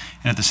with,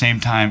 and at the same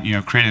time,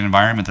 create an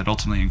environment that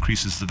ultimately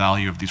increases the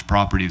value of these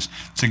properties.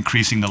 It's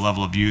increasing the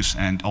level of use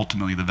and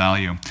ultimately the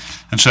value.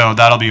 And so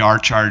that'll be our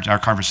charge, our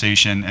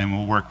conversation, and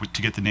we'll work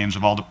to get the names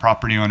of all the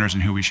property owners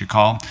and who we should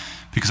call,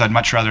 because I'd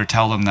much rather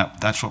tell them that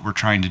that's what we're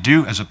trying to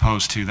do, as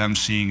opposed to them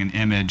seeing an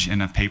image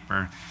in a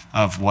paper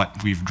of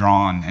what we've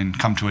drawn and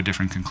come to a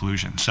different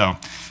conclusion. So,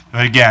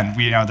 but again,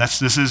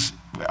 this is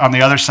on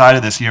the other side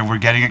of this. We're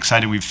getting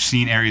excited. We've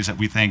seen areas that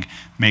we think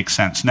make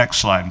sense. Next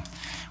slide.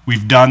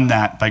 We've done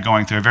that by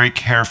going through a very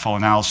careful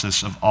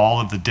analysis of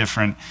all of the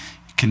different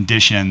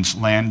conditions,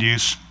 land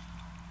use.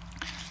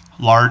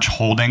 large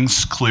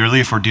holdings,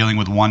 clearly, if we're dealing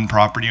with one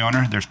property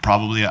owner, there's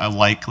probably a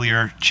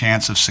likelier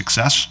chance of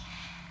success.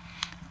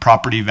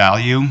 Property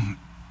value,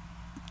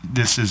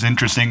 this is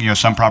interesting. You know,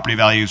 some property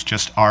values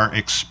just are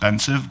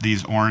expensive.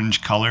 These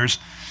orange colors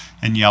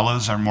and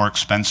yellows are more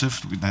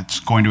expensive. That's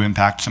going to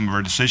impact some of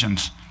our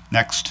decisions.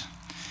 Next.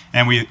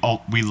 And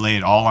we lay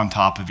it all on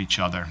top of each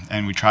other,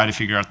 and we try to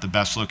figure out the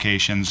best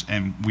locations,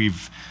 and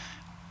we've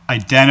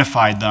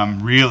identified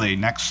them really.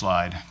 Next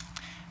slide.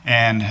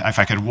 And if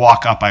I could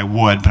walk up, I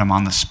would, but I'm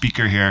on the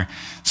speaker here.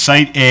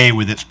 Site A,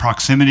 with its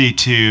proximity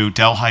to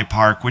Delhi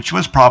Park, which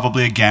was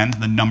probably, again,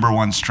 the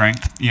 #1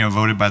 strength, you know,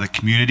 voted by the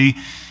community,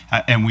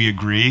 and we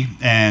agree,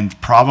 and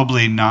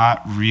probably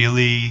not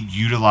really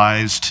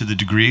utilized to the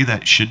degree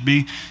that it should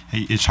be.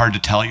 It's hard to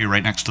tell you're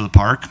right next to the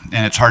park,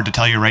 and it's hard to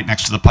tell you're right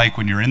next to the pike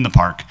when you're in the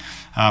park,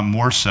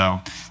 more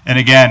so. And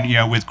again, you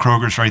know, with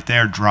Kroger's right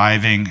there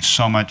driving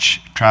so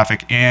much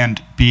traffic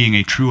and being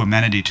a true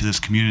amenity to this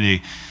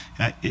community,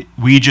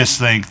 we just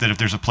think that if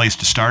there's a place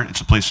to start,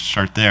 it's a place to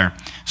start there.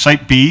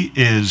 Site B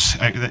is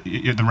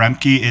the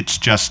Remke.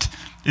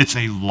 It's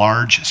a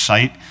large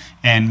site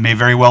and may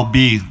very well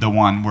be the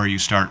one where you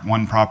start.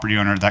 One property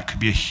owner, that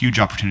could be a huge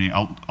opportunity.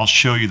 I'll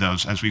show you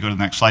those as we go to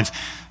the next slides.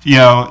 You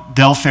know,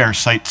 Delfair,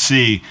 Site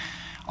C,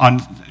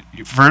 on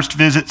first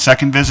visit,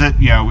 second visit,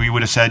 you know, we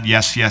would have said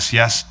yes, yes,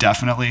 yes,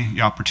 definitely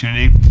the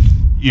opportunity.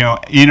 You know,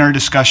 in our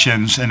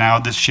discussions, and now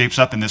this shapes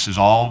up, and this is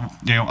all,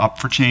 you know, up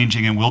for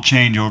changing and will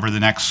change over the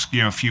next,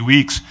 you know, few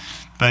weeks.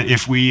 But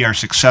if we are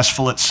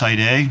successful at Site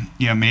A,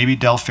 you know, maybe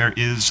Delfair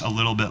is a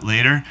little bit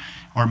later,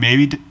 or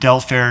maybe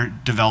Delfair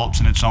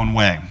develops in its own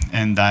way.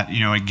 And that, you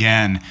know,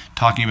 again,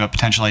 talking about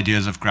potential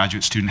ideas of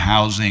graduate student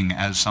housing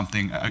as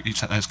something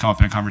has come up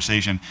in a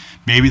conversation,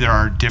 maybe there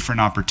are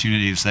different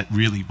opportunities that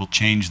really will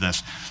change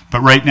this. But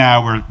right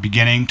now, we're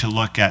beginning to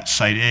look at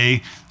Site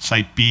A,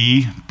 Site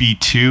B,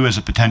 B2 as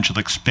a potential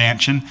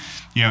expansion.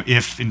 You know,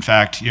 if in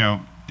fact, you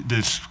know,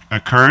 this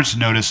occurs,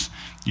 notice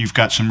you've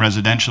got some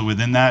residential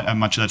within that, and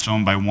much of that's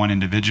owned by one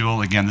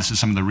individual. Again, this is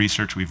some of the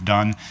research we've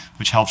done,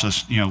 which helps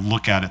us, you know,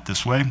 look at it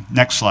this way.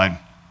 Next slide.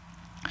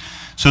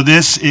 So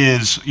this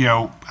is, you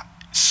know,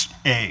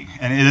 A,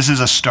 and this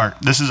is a start.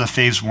 This is a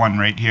phase 1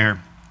 right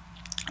here,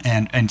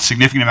 and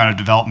significant amount of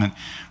development.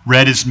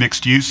 Red is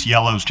mixed use,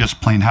 yellow is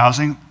just plain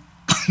housing.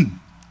 Hopefully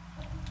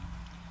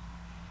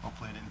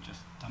I didn't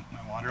just dump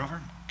my water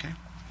over. Okay.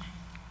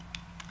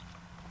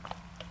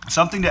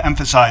 Something to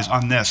emphasize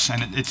on this,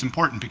 and it's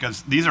important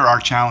because these are our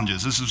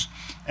challenges. This is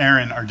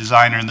Aaron, our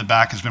designer in the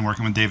back, has been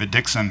working with David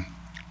Dixon,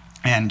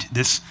 and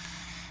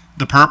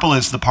the purple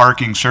is the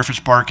parking, surface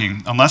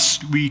parking.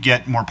 Unless we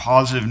get more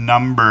positive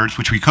numbers,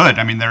 which we could,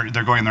 I mean,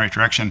 they're going in the right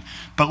direction,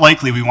 but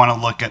likely we want to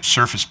look at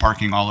surface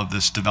parking all of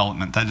this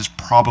development. That is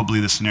probably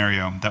the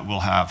scenario that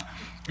we'll have,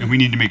 and we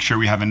need to make sure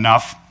we have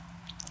enough.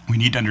 We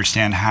need to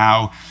understand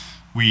how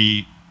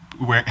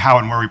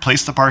and where we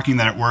place the parking,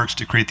 that it works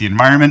to create the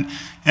environment,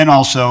 and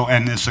also,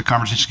 and this is a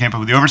conversation came up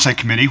with the Oversight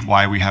Committee,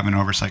 why we have an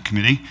Oversight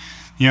Committee,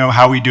 you know,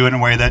 how we do it in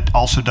a way that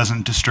also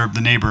doesn't disturb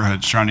the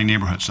neighborhood, surrounding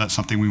neighborhoods. So that's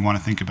something we want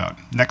to think about.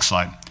 Next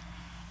slide.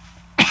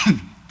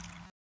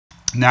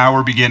 Now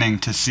we're beginning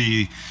to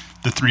see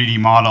the 3D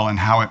model and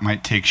how it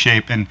might take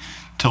shape, and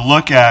to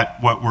look at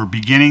what we're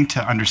beginning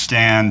to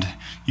understand,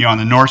 you know, on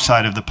the north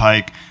side of the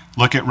pike,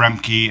 look at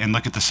Remke and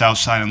look at the south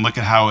side and look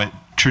at how it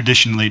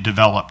traditionally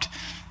developed.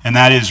 And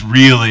that is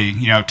really,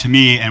 you know, to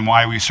me, and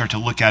why we start to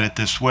look at it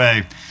this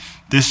way,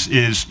 this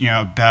is, you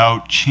know,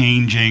 about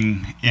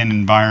changing an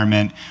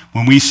environment.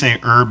 When we say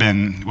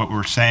urban, what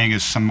we're saying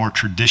is some more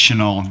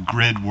traditional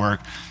grid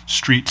work,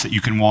 streets that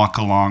you can walk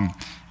along,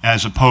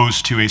 as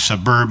opposed to a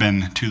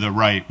suburban to the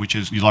right, which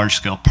is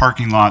large-scale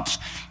parking lots.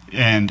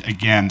 And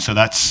again, so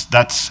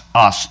that's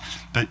us.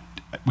 But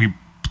we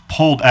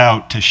pulled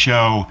out to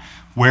show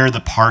where the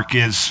park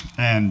is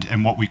and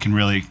what we can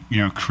really, you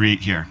know,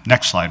 create here.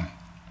 Next slide.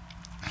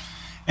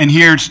 And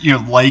here's, you know,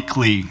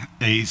 likely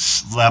a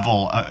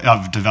level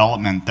of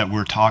development that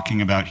we're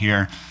talking about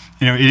here.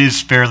 You know, it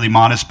is fairly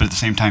modest, but at the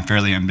same time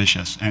fairly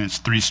ambitious. And it's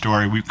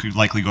 3-story. We could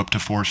likely go up to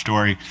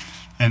 4-story.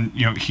 And,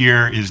 you know,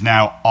 here is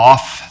now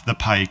off the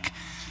pike,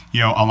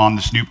 you know, along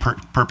this new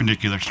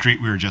perpendicular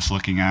street we were just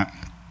looking at.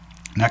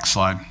 Next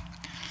slide.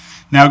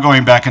 Now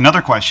going back,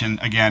 another question,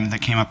 again,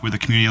 that came up with the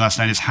community last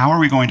night is how are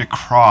we going to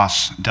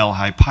cross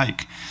Delhi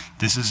Pike?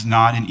 This is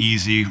not an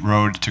easy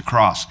road to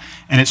cross,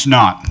 and it's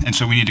not. And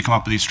so we need to come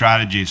up with these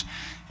strategies,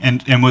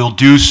 and we'll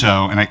do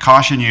so. And I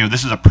caution you,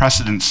 this is a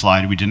precedent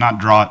slide. We did not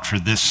draw it for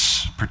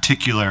this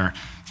particular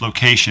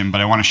location,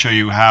 but I want to show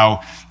you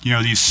how, you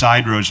know, these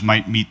side roads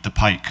might meet the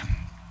pike.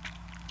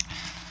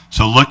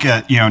 So look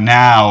at, you know,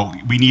 now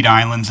we need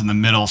islands in the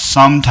middle,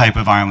 some type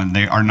of island.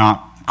 They are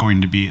not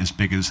going to be as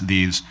big as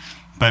these.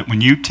 But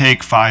when you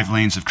take 5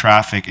 lanes of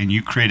traffic and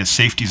you create a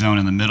safety zone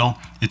in the middle,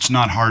 it's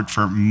not hard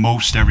for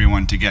most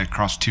everyone to get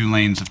across 2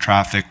 lanes of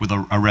traffic with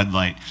a red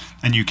light,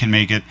 and you can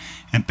make it.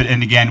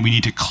 And again, we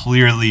need to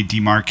clearly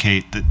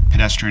demarcate that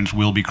pedestrians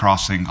will be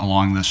crossing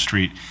along this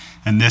street.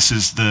 And this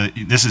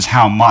is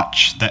how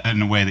much that,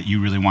 in a way that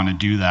you really want to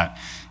do that.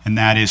 And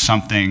that is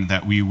something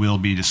that we will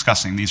be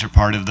discussing. These are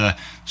part of the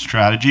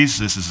strategies.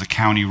 This is a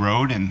county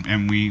road,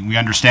 and we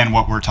understand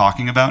what we're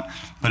talking about,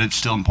 but it's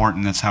still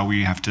important. That's how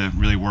we have to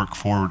really work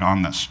forward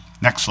on this.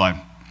 Next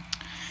slide.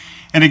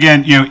 And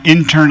again,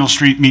 internal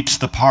street meets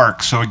the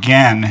park. So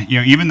again,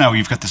 even though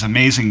you've got this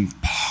amazing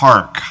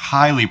park,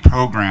 highly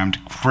programmed,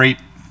 great,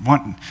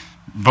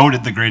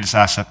 voted the greatest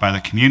asset by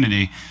the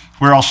community,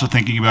 we're also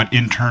thinking about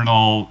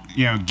internal,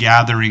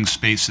 gathering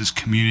spaces,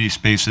 community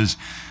spaces,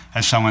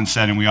 as someone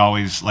said, and we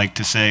always like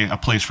to say, a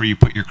place where you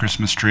put your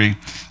Christmas tree,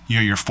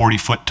 your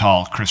 40-foot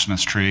tall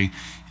Christmas tree,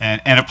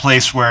 and a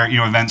place where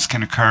events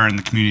can occur and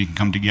the community can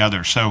come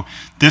together. So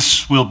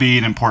this will be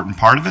an important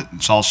part of it.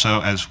 It's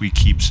also, as we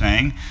keep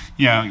saying,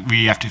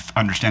 we have to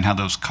understand how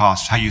those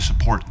costs, how you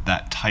support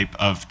that type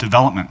of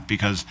development,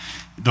 because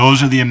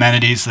those are the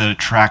amenities that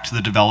attract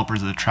the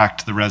developers, that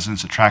attract the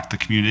residents, attract the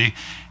community,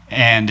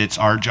 and it's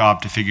our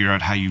job to figure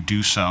out how you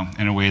do so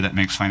in a way that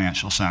makes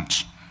financial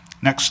sense.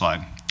 Next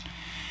slide.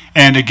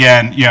 And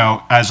again,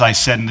 as I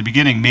said in the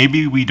beginning,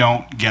 maybe we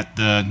don't get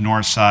the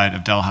north side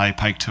of Delhi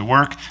Pike to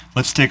work.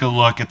 Let's take a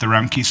look at the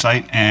Remke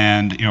site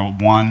and,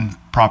 one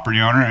property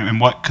owner, and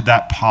what could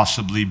that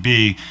possibly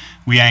be?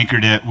 We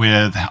anchored it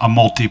with a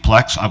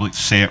multiplex. I would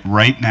say it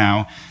right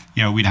now.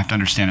 We'd have to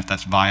understand if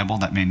that's viable.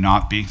 That may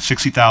not be.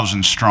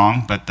 60,000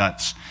 strong, but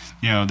that's,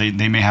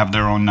 they may have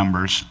their own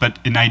numbers. But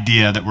an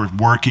idea that we're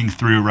working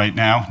through right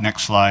now.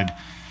 Next slide.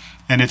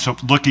 And it's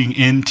looking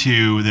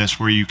into this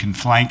where you can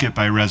flank it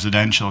by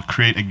residential,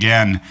 create,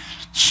 again,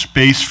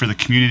 space for the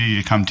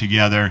community to come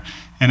together.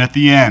 And at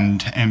the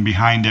end and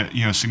behind it,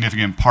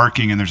 significant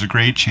parking, and there's a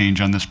grade change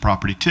on this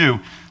property too.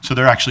 So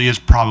there actually is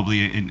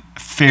probably a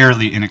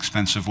fairly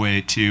inexpensive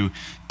way to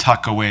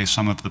tuck away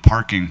some of the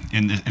parking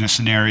in a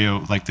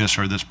scenario like this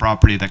or this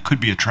property that could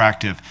be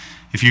attractive.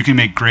 If you can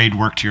make grade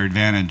work to your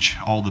advantage,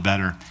 all the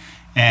better.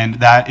 And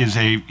that is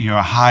a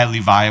highly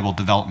viable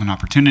development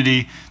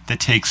opportunity that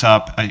takes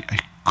up a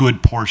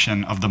good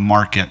portion of the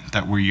market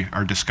that we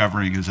are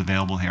discovering is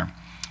available here.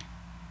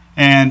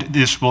 And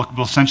this will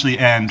essentially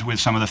end with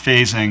some of the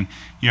phasing,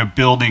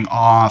 building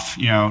off,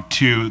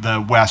 to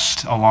the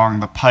west along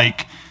the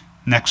Pike.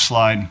 Next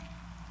slide.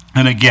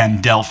 And again,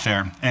 Del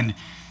Fair. And,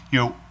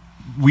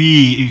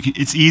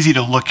 it's easy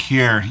to look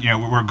here,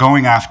 we're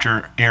going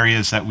after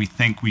areas that we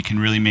think we can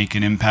really make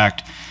an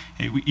impact.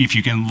 If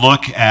you can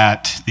look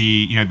at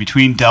the,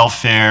 between Del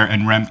Fair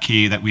and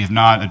Remke that we have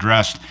not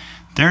addressed,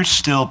 there's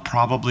still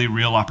probably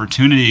real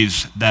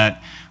opportunities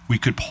that we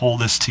could pull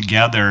this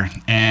together.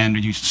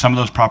 And some of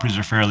those properties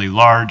are fairly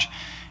large.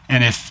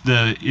 And if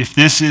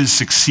this is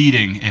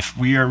succeeding, if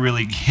we are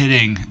really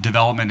hitting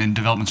development and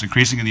development's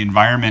increasing and the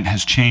environment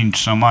has changed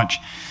so much,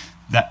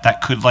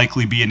 that could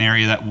likely be an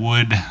area that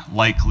would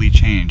likely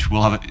change.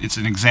 It's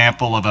an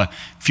example of a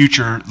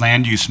future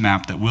land use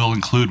map that we'll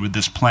include with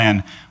this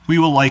plan. We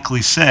will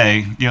likely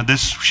say,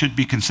 this should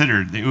be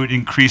considered. It would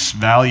increase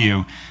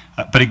value.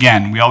 But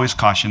again, we always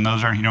caution,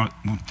 those are,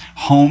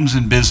 homes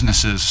and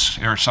businesses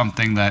are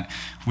something that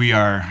we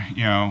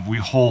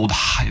hold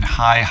in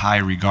high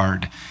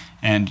regard.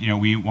 And,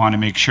 we want to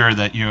make sure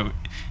that,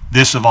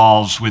 this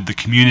evolves with the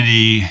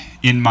community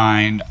in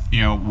mind,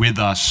 with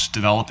us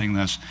developing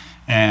this.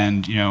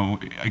 And,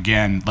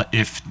 again,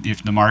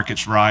 if the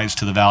markets rise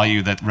to the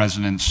value that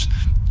residents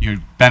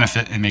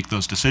benefit and make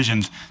those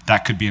decisions,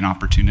 that could be an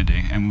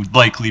opportunity and would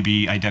likely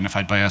be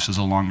identified by us as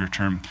a longer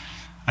term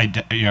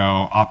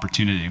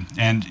opportunity.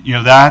 And,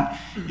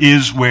 that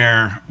is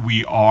where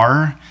we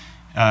are.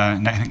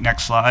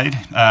 Next slide.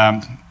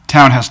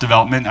 Townhouse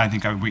development, I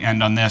think we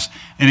end on this.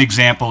 An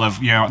example of,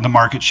 the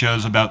market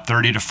shows about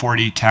 30 to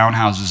 40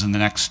 townhouses in the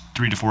next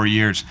 3 to 4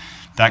 years.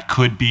 That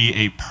could be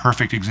a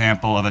perfect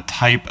example of a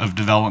type of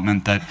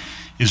development that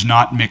is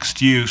not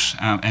mixed use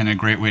and a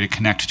great way to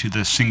connect to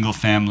the single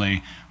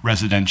family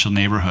residential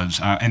neighborhoods.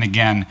 And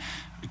again,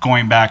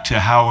 going back to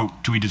how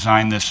do we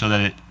design this so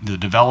that the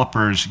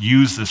developers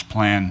use this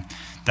plan,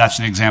 that's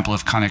an example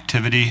of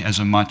connectivity as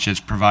much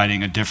as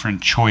providing a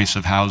different choice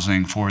of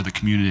housing for the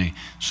community.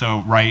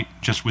 So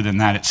just within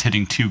that, it's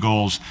hitting two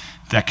goals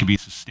that could be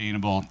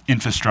sustainable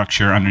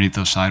infrastructure underneath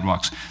those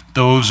sidewalks.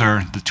 Those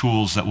are the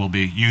tools that we'll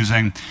be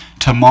using.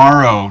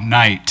 Tomorrow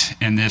night,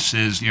 and this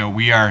is,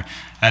 we are,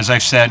 as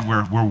I've said,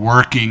 we're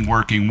working.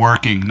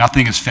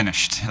 Nothing is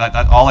finished.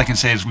 All I can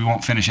say is we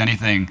won't finish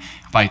anything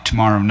by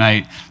tomorrow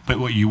night. But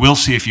what you will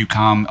see if you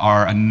come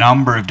are a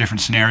number of different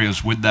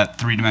scenarios with that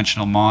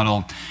three-dimensional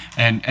model.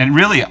 And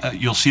really,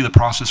 you'll see the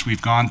process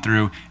we've gone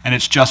through, and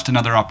it's just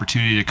another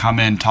opportunity to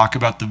come in, talk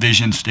about the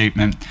vision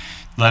statement,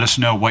 let us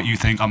know what you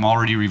think. I'm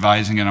already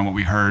revising it on what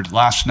we heard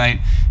last night.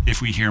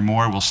 If we hear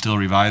more, we'll still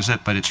revise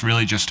it, but it's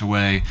really just a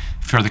way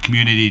for the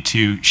community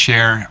to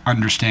share,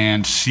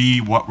 understand,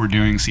 see what we're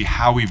doing, see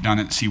how we've done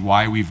it, see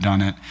why we've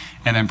done it,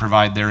 and then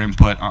provide their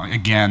input,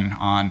 again,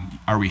 on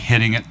are we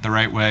hitting it the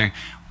right way,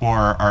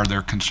 or are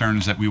there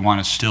concerns that we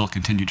want to still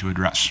continue to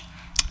address.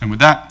 And with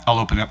that, I'll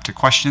open it up to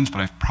questions,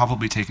 but I've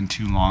probably taken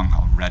too long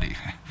already.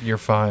 You're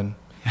fine.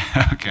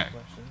 Okay.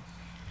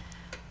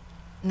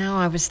 No,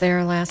 I was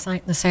there last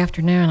night and this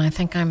afternoon. I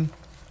think I'm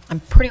I'm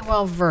pretty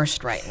well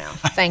versed right now.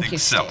 Thank you,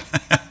 So, Steve.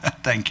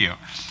 thank you.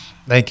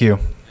 Thank you.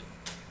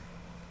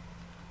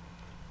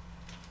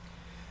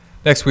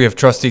 Next, we have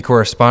trustee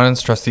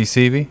correspondence. Trustee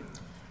Seavey.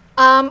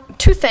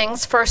 Two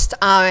things. First,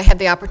 I had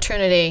the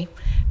opportunity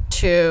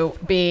to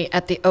be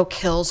at the Oak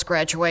Hills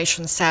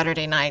graduation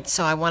Saturday night,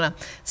 so I want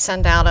to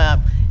send out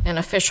an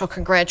official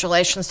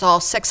congratulations to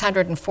all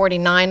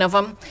 649 of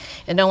them.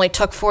 It only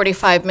took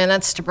 45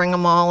 minutes to bring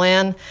them all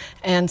in,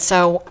 and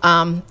so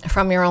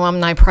from your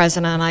alumni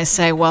president, I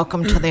say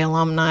welcome to the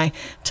alumni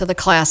to the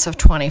class of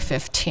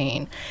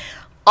 2015.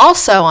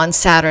 Also on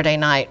Saturday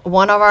night,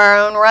 one of our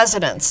own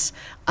residents,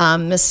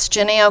 Miss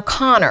Jenny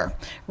O'Connor,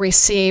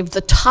 received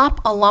the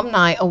Top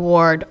Alumni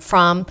Award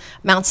from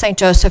Mount St.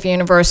 Joseph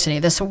University.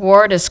 This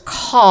award is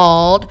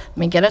called, let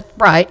me get it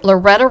right,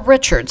 Loretta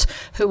Richards,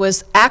 who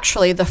was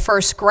actually the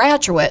first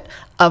graduate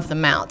of the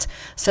Mount.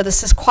 So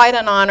this is quite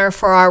an honor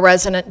for our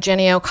resident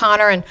Jenny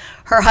O'Connor, and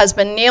her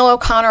husband Neil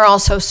O'Connor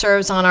also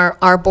serves on our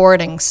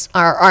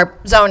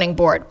zoning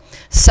board.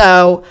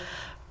 So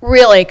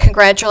really,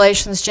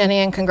 congratulations, Jenny,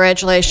 and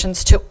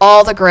congratulations to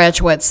all the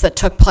graduates that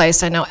took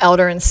place. I know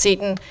Elder and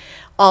Seton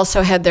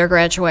also had their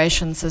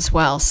graduations as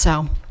well.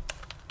 So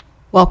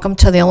welcome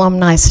to the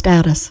alumni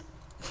status.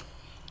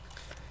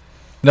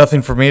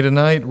 Nothing for me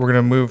tonight. We're going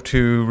to move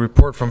to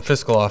report from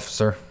fiscal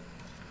officer.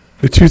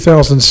 The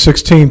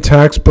 2016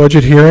 tax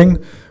budget hearing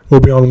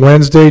will be on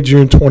Wednesday,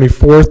 June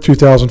 24th,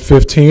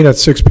 2015 at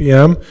 6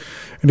 p.m.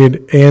 in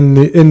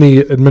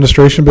the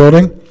administration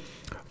building.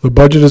 The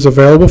budget is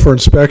available for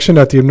inspection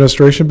at the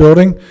administration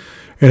building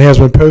and has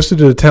been posted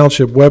to the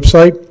Township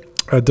website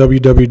at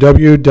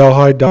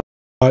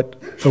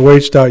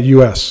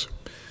www.delhi.oh.us.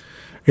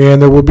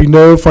 And there will be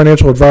no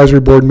financial advisory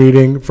board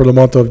meeting for the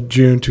month of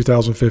June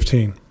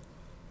 2015.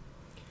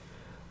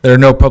 There are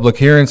no public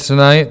hearings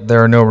tonight.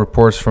 There are no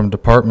reports from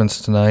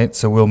departments tonight,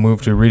 so we'll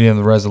move to reading of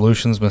the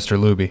resolutions. Mr.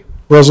 Luby.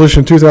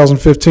 Resolution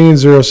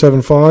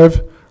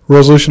 2015-075.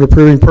 Resolution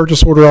approving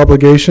purchase order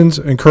obligations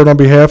incurred on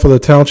behalf of the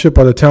Township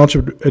by the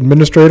Township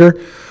Administrator,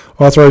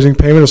 authorizing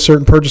payment of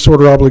certain purchase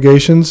order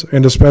obligations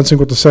and dispensing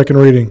with the second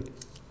reading.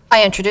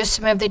 I introduce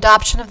and move the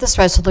adoption of this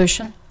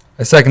resolution.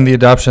 I second the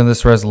adoption of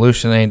this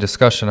resolution. Any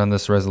discussion on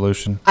this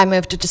resolution? I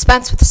move to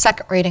dispense with the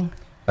second reading.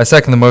 I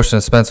second the motion to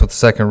dispense with the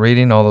second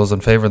reading. All those in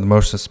favor of the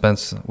motion to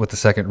dispense with the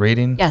second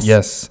reading? Yes.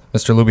 Yes.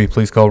 Mr. Luby,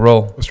 please call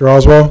roll. Mr.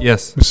 Oswald?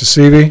 Yes. Mrs.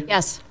 Seavey?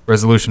 Yes.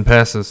 Resolution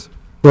passes.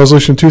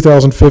 Resolution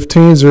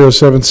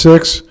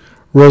 2015-076,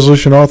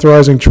 resolution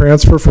authorizing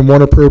transfer from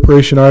one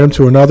appropriation item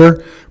to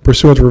another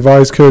pursuant to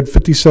revised code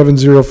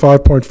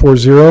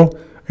 5705.40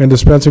 and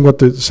dispensing with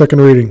the second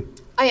reading.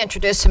 I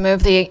introduce and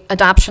move the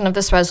adoption of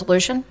this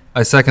resolution.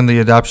 I second the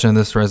adoption of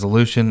this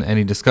resolution.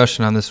 Any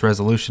discussion on this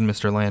resolution?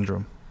 Mr.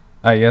 Landrum.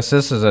 Yes,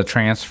 this is a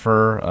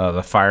transfer of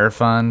the fire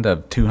fund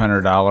of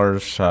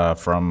 $200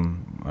 from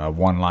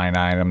one line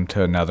item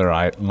to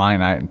another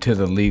line item to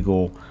the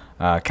legal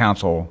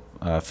counsel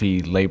fee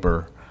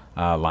labor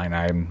line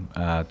item.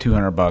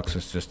 $200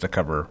 is just to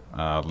cover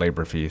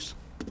labor fees.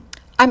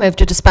 I move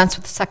to dispense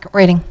with the second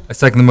reading. I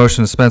second the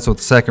motion to dispense with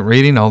the second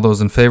reading. All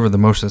those in favor of the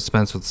motion to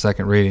dispense with the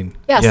second reading?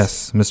 Yes.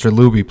 Yes. Mr.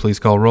 Luby, please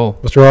call roll.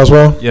 Mr.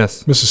 Oswald?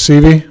 Yes.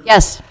 Mrs. Seavey?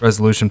 Yes.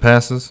 Resolution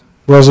passes.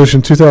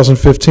 Resolution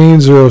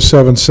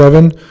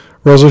 2015-077,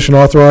 resolution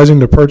authorizing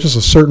the purchase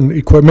of certain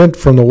equipment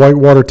from the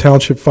Whitewater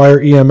Township Fire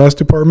EMS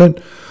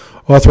Department,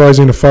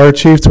 authorizing the fire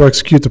chief to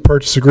execute the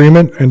purchase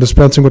agreement and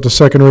dispensing with the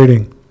second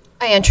reading.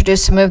 I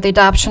introduce and move the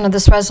adoption of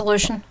this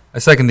resolution. I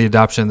second the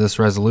adoption of this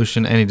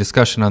resolution. Any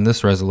discussion on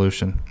this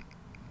resolution?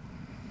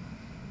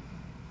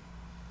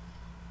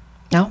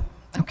 No?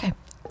 Okay.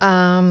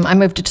 I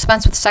move to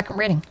dispense with the second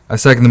reading. I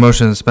second the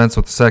motion to dispense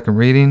with the second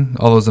reading.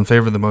 All those in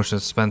favor of the motion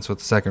to dispense with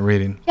the second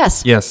reading?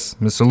 Yes. Yes.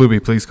 Mr.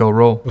 Luby, please call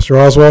roll. Mr.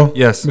 Oswald?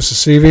 Yes.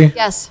 Mrs. Seavey?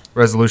 Yes.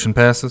 Resolution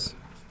passes.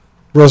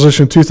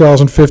 Resolution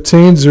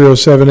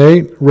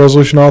 2015-078,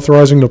 resolution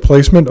authorizing the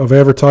placement of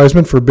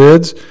advertisement for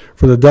bids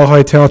for the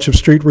Delhi Township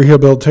Street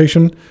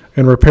Rehabilitation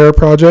and Repair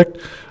Project,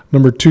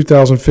 number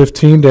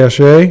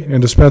 2015-A, and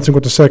dispensing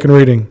with the second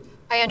reading.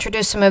 I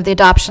introduce and move the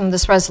adoption of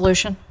this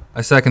resolution.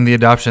 I second the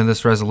adoption of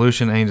this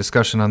resolution. Any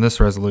discussion on this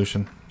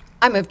resolution?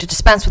 I move to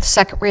dispense with the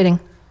second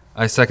reading.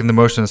 I second the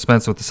motion to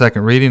dispense with the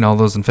second reading. All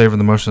those in favor of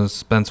the motion to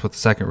dispense with the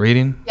second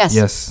reading? Yes.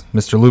 Yes.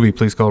 Mr. Luby,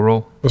 please call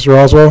roll. Mr.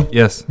 Oswald?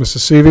 Yes. Mrs.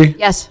 Seavey?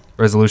 Yes.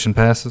 Resolution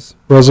passes.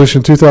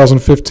 Resolution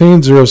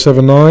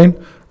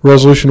 2015-079,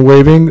 resolution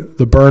waiving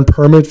the burn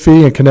permit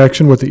fee in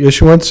connection with the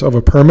issuance of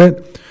a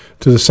permit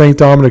to the St.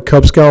 Dominic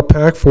Cub Scout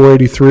Pack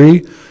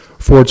 483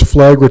 for its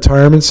flag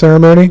retirement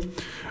ceremony,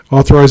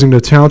 authorizing the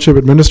Township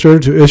Administrator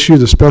to issue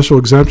the special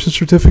exemption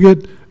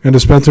certificate and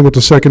dispensing with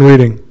the second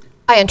reading.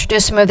 I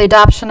introduce and move the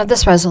adoption of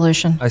this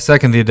resolution. I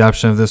second the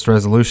adoption of this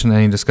resolution.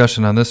 Any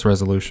discussion on this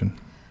resolution?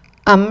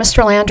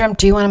 Mr. Landrum,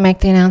 do you want to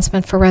make the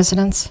announcement for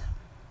residents?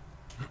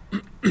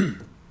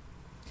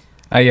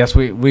 Yes,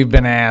 we've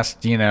been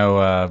asked.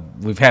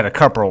 We've had a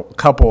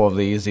couple of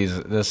these.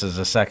 This is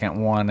the second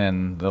one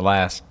in the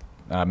last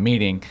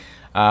meeting.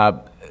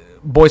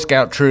 Boy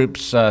Scout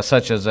troops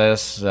such as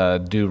this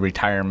do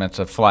retirements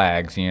of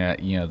flags.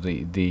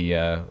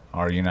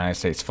 Our United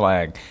States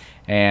flag,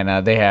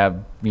 and they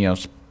have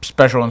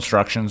special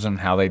instructions on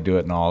how they do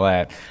it and all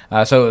that.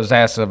 So it was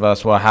asked of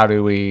us, well, how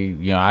do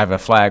we, I have a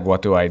flag,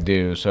 what do I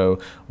do? So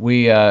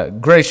we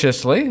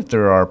graciously,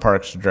 through our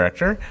Parks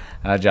Director,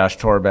 Josh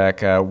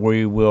Torbeck,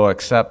 we will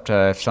accept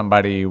if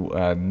somebody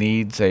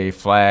needs a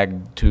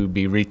flag to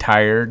be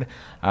retired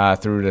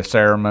through the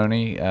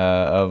ceremony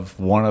of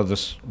one of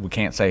the, we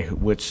can't say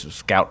which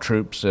scout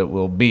troops it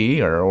will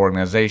be or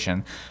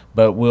organization,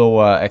 but we'll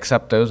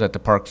accept those at the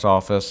Parks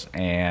office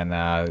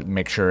and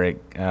make sure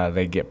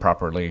they get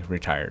properly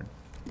retired.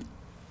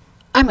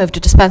 I move to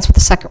dispense with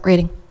the second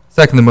reading.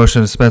 Second the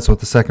motion to dispense with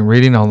the second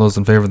reading. All those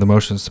in favor of the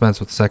motion to dispense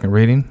with the second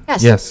reading?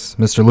 Yes. Yes.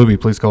 Mr. Luby,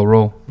 please call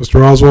roll.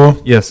 Mr.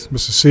 Oswald? Yes.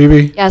 Mrs.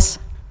 Seavey? Yes.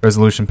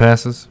 Resolution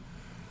passes.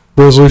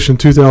 Resolution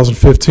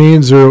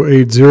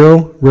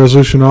 2015-080,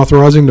 resolution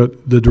authorizing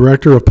the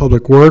Director of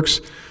Public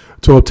Works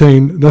to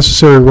obtain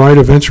necessary right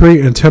of entry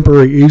and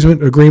temporary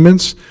easement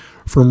agreements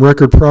from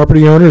record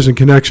property owners in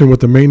connection with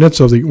the maintenance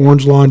of the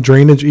Orange Lawn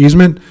drainage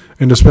easement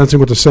and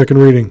dispensing with the second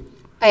reading.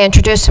 I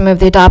introduce and move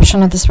the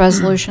adoption of this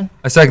resolution.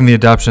 I second the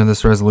adoption of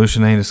this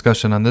resolution. Any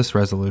discussion on this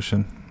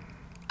resolution?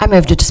 I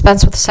move to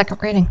dispense with the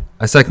second reading.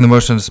 I second the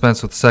motion to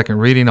dispense with the second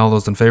reading. All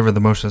those in favor of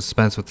the motion to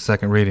dispense with the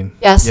second reading?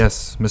 Yes.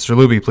 Yes. Mr.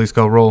 Luby, please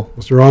call roll.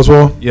 Mr.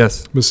 Oswald?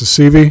 Yes.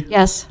 Mrs. Seavey?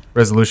 Yes.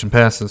 Resolution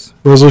passes.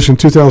 Resolution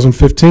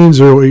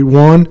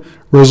 2015-081,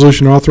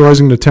 resolution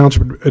authorizing the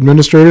Township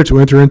Administrator to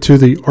enter into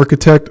the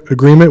architect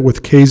agreement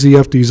with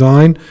KZF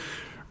Design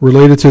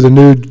related to the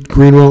new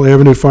Greenwell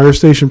Avenue Fire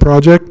Station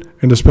project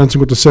and dispensing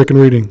with the second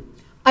reading.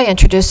 I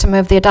introduce and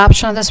move the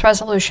adoption of this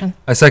resolution.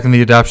 I second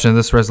the adoption of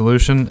this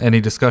resolution.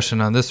 Any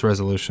discussion on this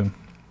resolution?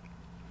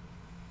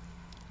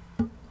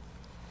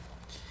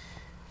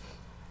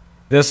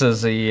 This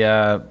is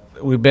the,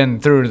 we've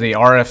been through the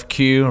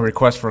RFQ,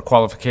 request for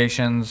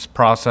qualifications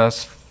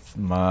process.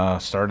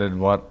 Started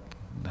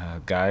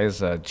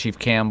guys? Chief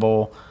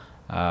Campbell,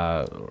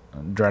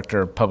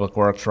 Director of Public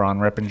Works, Ron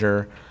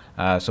Rippinger.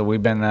 So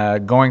we've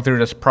been going through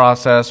this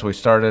process. We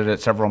started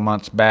it several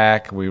months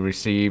back. We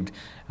received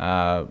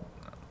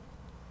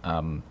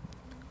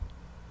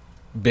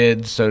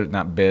bids, so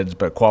not bids,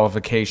 but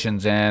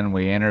qualifications in.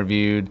 We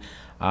interviewed.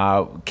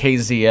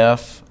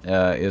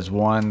 KZF is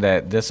one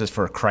that this is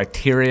for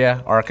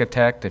criteria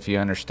architect. If you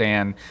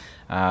understand,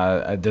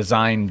 a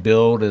design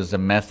build is the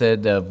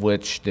method of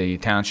which the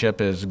township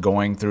is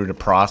going through the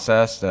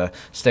process. The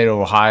state of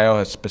Ohio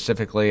has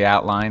specifically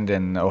outlined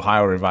in the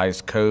Ohio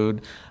Revised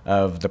Code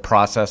of the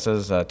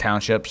processes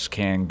townships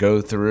can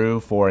go through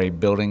for a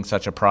building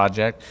such a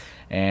project.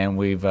 And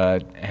we've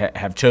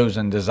have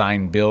chosen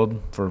design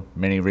build for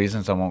many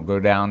reasons. I won't go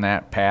down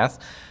that path.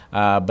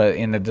 But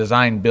in the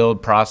design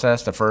build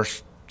process, the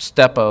first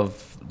step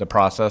of the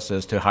process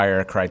is to hire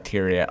a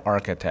criteria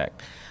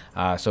architect.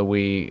 So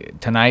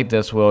tonight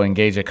this will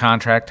engage a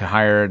contract to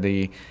hire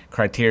the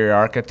criteria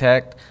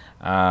architect.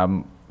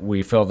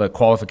 We feel the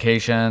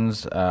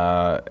qualifications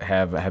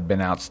have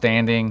been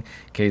outstanding.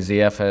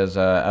 KZF has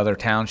other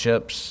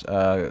townships.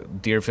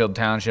 Deerfield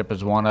Township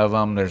is one of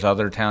them. There's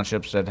other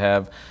townships that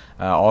have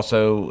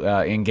also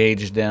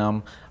engaged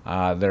them.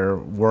 Their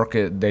work,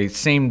 they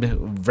seemed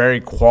very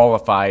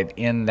qualified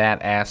in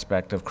that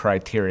aspect of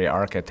criteria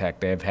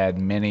architect. They've had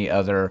many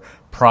other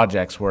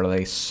projects where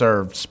they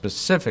served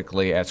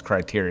specifically as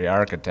criteria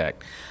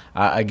architect.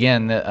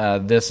 Again,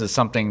 this is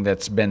something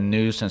that's been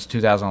new since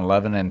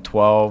 2011 and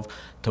 12,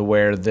 to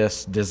where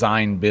this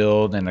design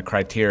build and the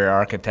criteria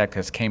architect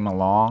has came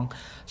along.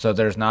 So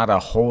there's not a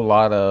whole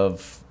lot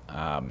of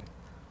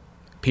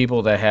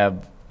people that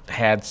have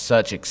had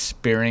such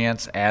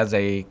experience as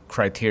a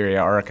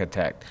criteria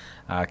architect.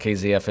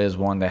 KZF is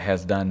one that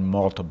has done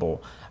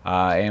multiple.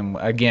 And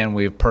again,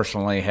 we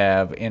personally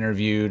have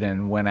interviewed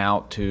and went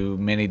out to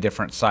many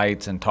different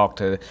sites and talked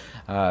to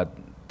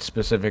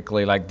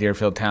specifically like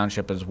Deerfield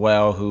Township as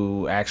well,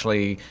 who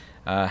actually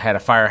had a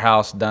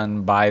firehouse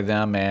done by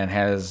them and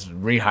has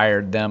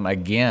rehired them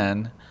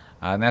again.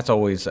 And that's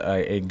always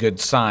a good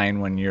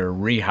sign when you're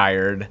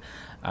rehired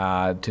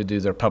to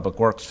do their public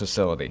works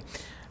facility.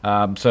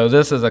 So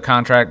this is a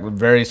contract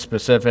very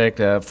specific.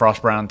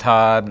 Frost Brown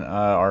Todd,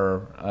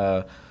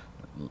 our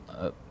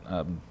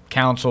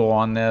counsel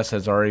on this,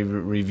 has already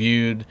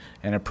reviewed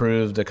and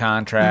approved the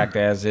contract,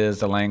 as is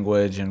the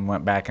language, and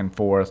went back and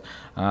forth.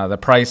 The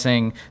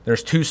pricing,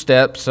 there's two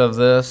steps of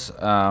this.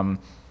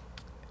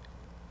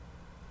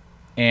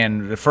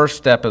 And the first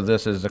step of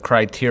this is the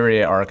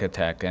criteria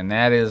architect, and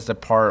that is the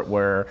part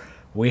where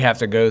we have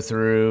to go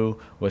through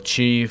with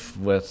Chief.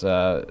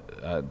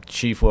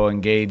 Chief will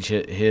engage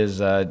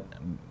his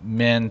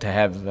men to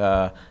have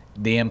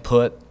the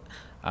input,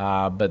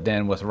 but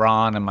then with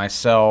Ron and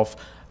myself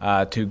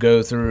to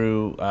go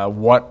through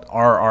what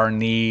are our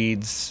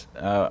needs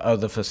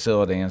of the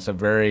facility. And it's a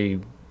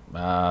very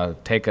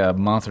take a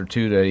month or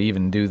two to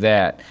even do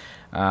that.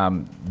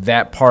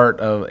 That part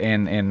of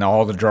and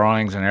all the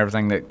drawings and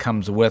everything that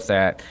comes with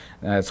that,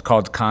 it's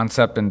called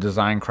concept and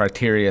design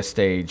criteria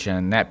stage,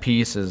 and that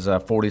piece is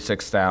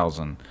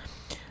 $46,000.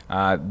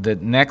 The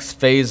next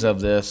phase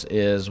of this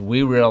is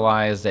we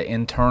realize that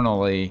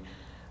internally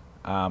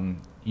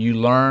you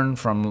learn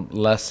from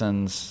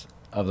lessons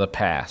of the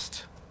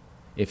past.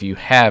 If you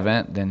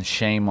haven't, then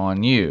shame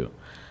on you.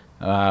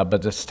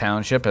 But this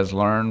township has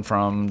learned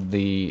from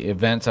the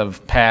events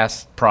of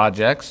past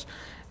projects,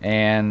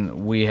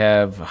 and we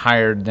have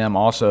hired them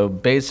also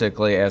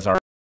basically as our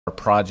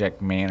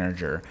project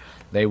manager.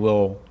 They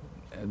will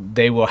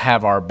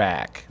have our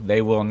back.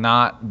 They will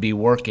not be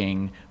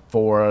working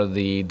for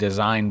the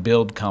design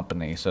build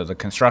company. So the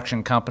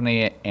construction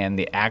company and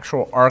the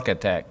actual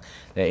architect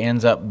that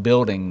ends up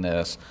building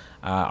this,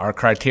 our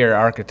criteria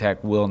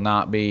architect will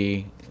not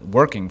be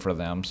working for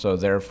them, so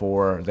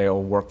therefore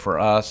they'll work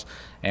for us.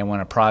 And when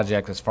a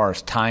project, as far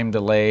as time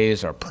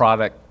delays or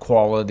product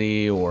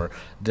quality, or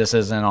this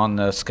isn't on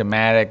the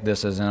schematic,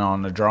 this isn't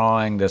on the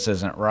drawing, this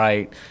isn't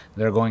right,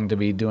 they're going to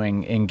be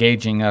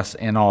engaging us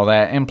in all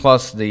that. And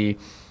plus the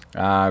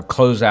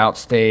closeout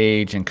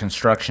stage and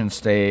construction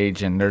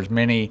stage, and there's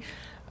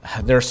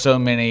so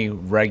many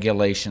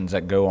regulations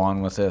that go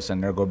on with this,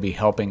 and they're going to be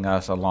helping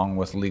us along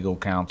with legal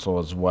counsel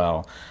as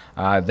well.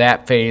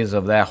 That phase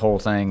of that whole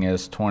thing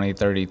is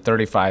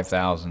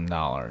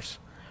 $35,000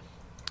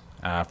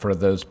 for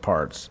those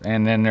parts,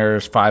 and then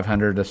there's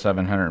 $500 to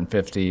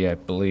 $750, I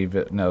believe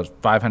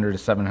 $500 to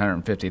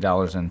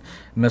 $750 in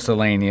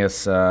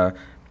miscellaneous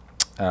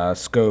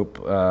scope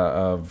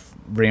of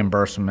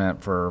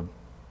reimbursement for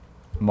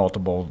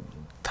multiple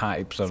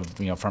types of,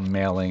 from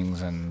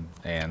mailings and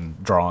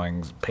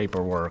drawings,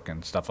 paperwork,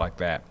 and stuff like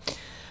that.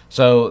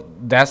 So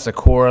that's the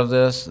core of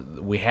this.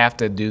 We have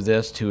to do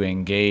this to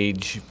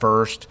engage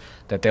first,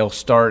 that they'll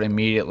start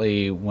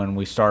immediately when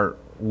we start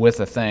with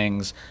the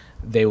things.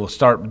 They will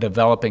start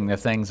developing the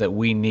things that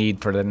we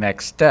need for the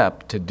next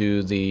step to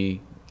do the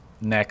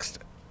next,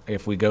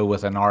 if we go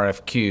with an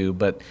RFQ,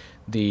 but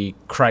the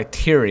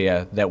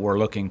criteria that we're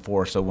looking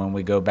for, so when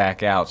we go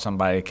back out,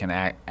 somebody can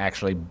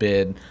actually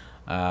bid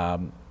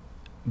on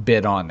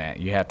that.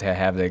 You have to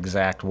have the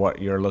exact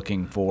what you're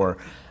looking for.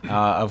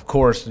 Of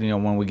course,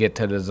 when we get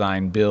to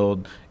design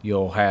build,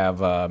 you'll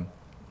have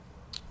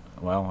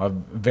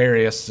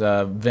various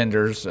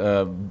vendors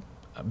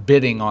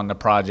bidding on the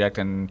project,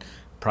 and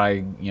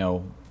probably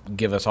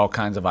give us all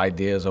kinds of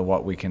ideas of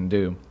what we can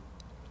do.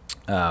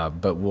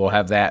 But we'll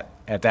have that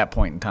at that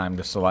point in time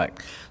to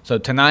select. So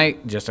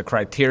tonight, just a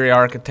criteria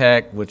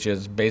architect, which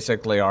is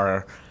basically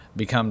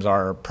becomes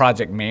our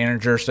project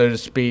manager, so to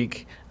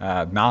speak,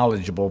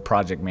 knowledgeable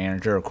project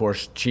manager. Of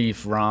course,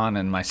 Chief Ron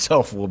and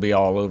myself will be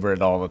all over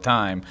it all the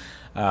time.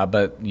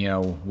 But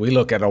we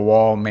look at a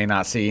wall, may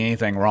not see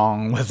anything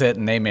wrong with it,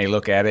 and they may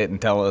look at it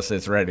and tell us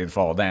it's ready to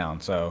fall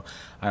down. So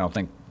I don't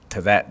think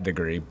to that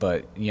degree,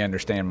 but you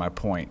understand my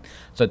point.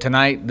 So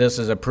tonight, this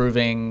is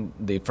approving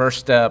the first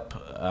step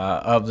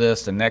of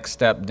this. The next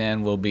step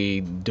then will be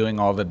doing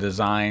all the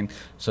design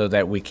so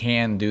that we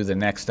can do the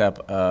next step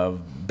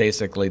of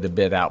basically the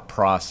bid out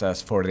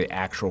process for the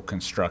actual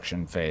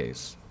construction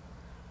phase.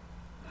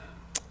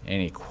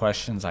 Any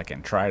questions I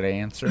can try to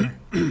answer?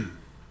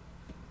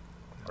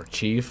 Or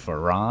Chief or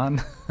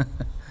Ron?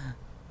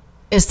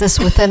 Is this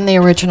within the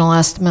original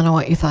estimate of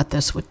what you thought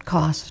this would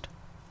cost?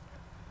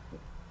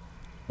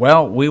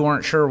 Well, we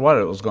weren't sure what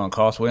it was going to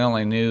cost. We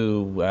only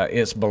knew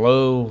it's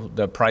below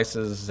the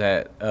prices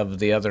of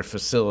the other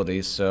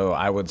facilities, so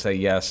I would say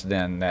yes,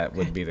 then that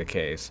would be the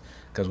case.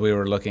 Because we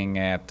were looking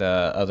at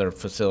other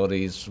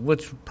facilities,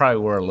 which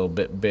probably were a little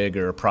bit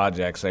bigger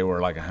projects. They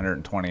were like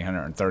 120,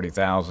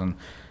 130,000,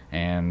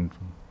 and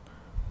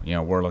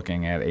we're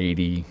looking at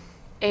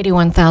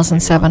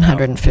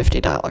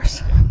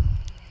 $81,750.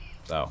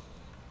 So.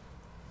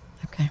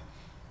 Okay.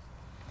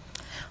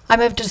 I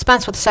move to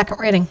dispense with the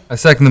second reading. I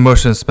second the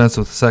motion to dispense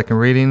with the second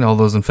reading. All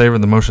those in favor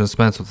of the motion to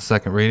dispense with the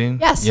second reading?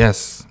 Yes.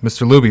 Yes.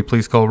 Mr. Luby,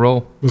 please call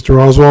roll. Mr.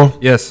 Oswald?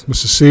 Yes.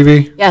 Mrs.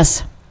 Seavey?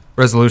 Yes.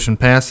 Resolution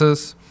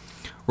passes.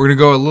 We're going to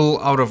go a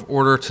little out of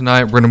order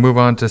tonight. We're going to move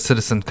on to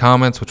citizen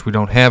comments, which we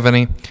don't have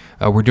any.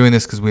 We're doing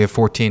this because we have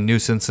 14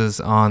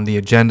 nuisances on the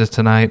agenda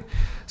tonight.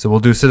 So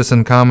we'll do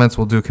citizen comments,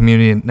 we'll do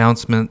community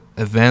announcement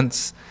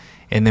events,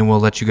 and then we'll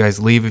let you guys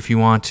leave if you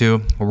want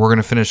to. We're going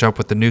to finish up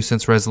with the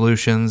nuisance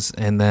resolutions,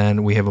 and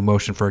then we have a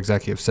motion for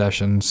executive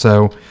session.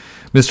 So,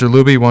 Mr.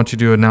 Luby, why don't you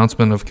do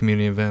announcement of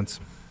community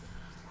events?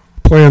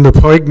 Plan the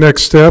Pike,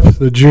 next step,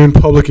 the June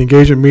public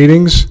engagement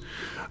meetings.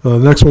 The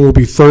next one will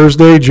be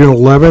Thursday, June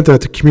 11th at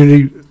the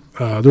community.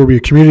 There will be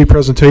a community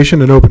presentation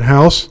and open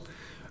house.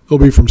 It'll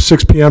be from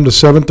 6 p.m. to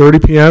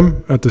 7:30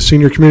 p.m. at the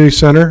Senior Community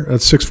Center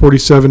at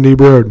 647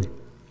 Neeb Road.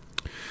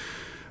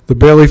 The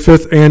Bailey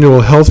 5th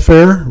Annual Health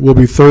Fair will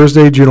be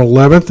Thursday, June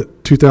 11th,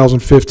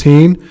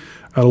 2015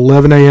 at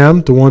 11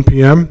 a.m. to 1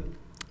 p.m.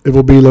 It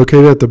will be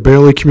located at the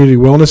Bailey Community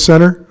Wellness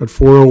Center at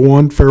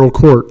 401 Farrell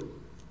Court.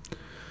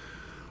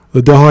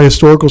 The Delhi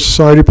Historical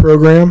Society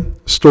program,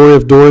 Story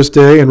of Doris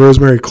Day and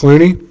Rosemary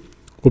Clooney,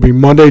 will be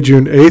Monday,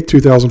 June 8th,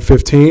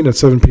 2015 at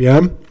 7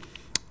 p.m.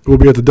 It will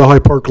be at the Delhi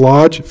Park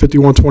Lodge,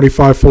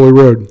 5125 Foley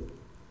Road.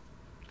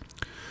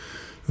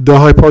 The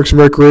Delhi Parks and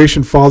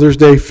Recreation Father's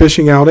Day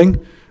fishing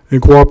outing in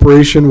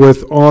cooperation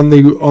with On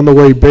the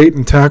Way Bait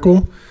and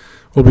Tackle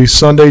will be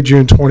Sunday,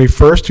 June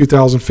 21st,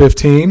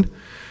 2015.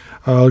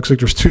 Looks like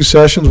there's 2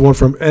 sessions, one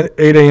from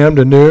 8 a.m.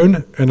 to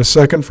noon and a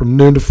second from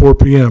noon to 4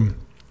 p.m.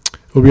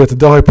 It will be at the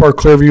Delhi Park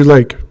Clearview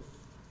Lake.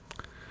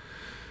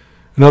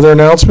 In other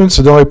announcements,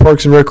 the Delhi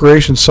Parks and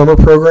Recreation Summer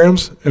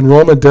Programs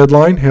enrollment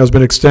deadline has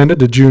been extended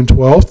to June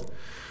 12th.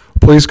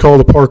 Please call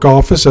the park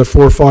office at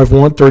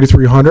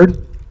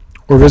 451-3300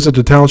 or visit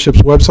the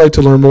Township's website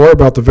to learn more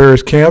about the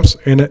various camps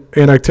and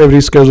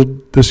activities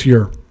scheduled this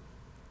year.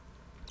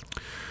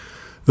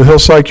 The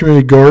Hillside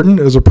Community Garden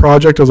is a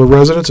project of the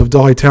residents of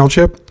Delhi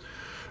Township.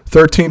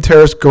 13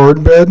 terraced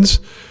garden beds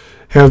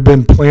have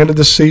been planted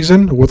this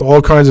season with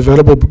all kinds of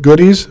edible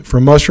goodies,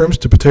 from mushrooms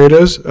to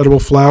potatoes, edible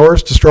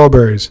flowers to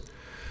strawberries.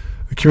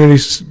 The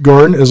community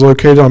garden is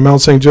located on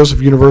Mount St.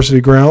 Joseph University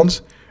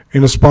grounds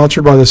and is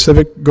sponsored by the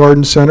Civic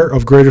Garden Center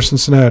of Greater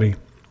Cincinnati.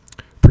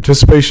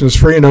 Participation is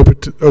free and open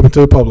to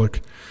the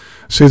public.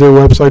 See their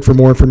website for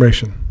more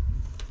information.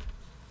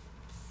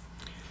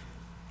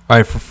 All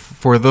right,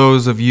 for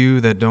those of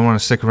you that don't want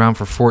to stick around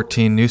for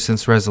 14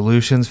 nuisance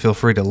resolutions, feel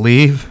free to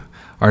leave.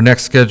 Our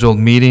next scheduled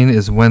meeting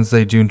is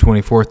Wednesday, June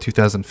 24th,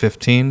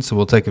 2015, so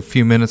we'll take a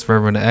few minutes for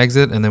everyone to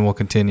exit, and then we'll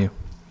continue.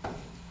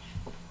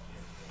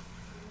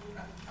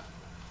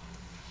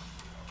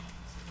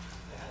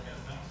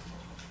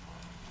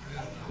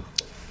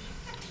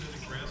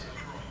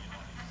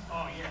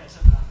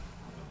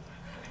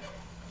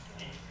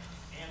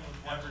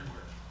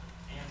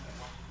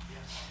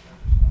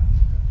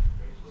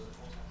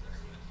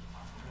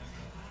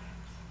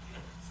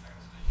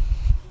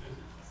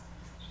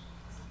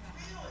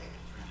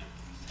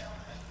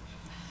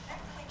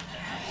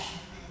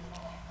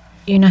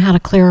 You know how to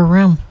clear a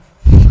room.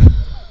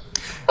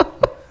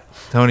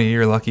 Tony,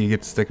 you're lucky you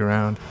get to stick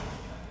around.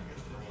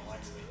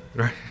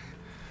 Right.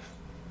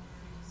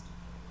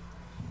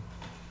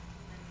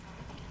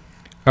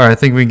 All right, I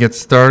think we can get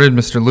started.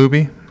 Mr.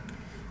 Luby.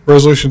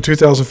 Resolution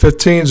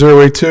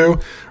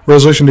 2015-082,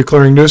 resolution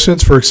declaring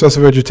nuisance for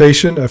excessive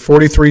vegetation at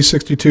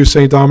 4362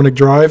 St. Dominic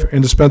Drive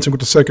and dispensing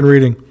with the second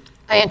reading.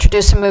 I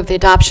introduce and move the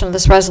adoption of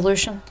this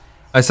resolution.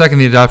 I second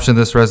the adoption of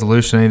this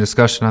resolution. Any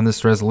discussion on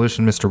this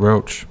resolution? Mr.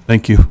 Roach.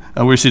 Thank you.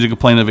 We received a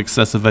complaint of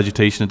excessive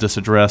vegetation at this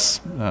address.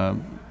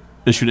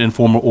 Issued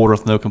informal order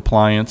with no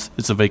compliance.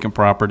 It's a vacant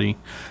property.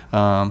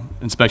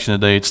 Inspection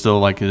today, it's still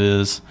like it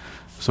is.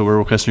 So we're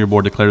requesting your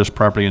board declare this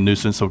property a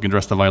nuisance so we can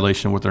address the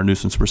violation with our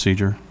nuisance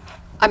procedure.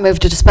 I move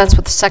to dispense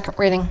with the second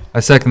reading. I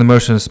second the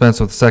motion to dispense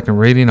with the second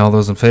reading. All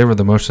those in favor of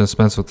the motion to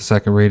dispense with the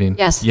second reading?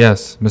 Yes.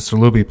 Yes. Mr.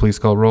 Luby, please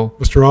call roll.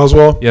 Mr.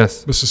 Oswald?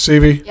 Yes. Mrs.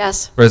 Seavey?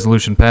 Yes.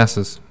 Resolution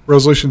passes.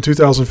 Resolution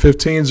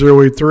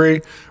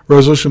 2015-083,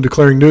 resolution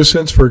declaring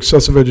nuisance for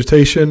excessive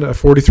vegetation at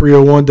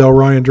 4301 Del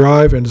Ryan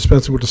Drive and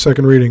dispensing with the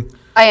second reading.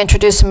 I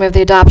introduce and move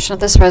the adoption of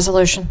this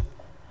resolution.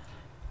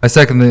 I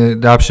second the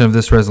adoption of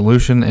this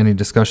resolution. Any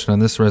discussion on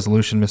this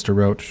resolution? Mr.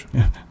 Roach.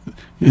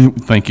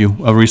 Thank you.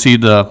 I've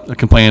received a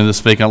complaint of this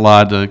vacant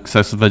lot,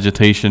 excessive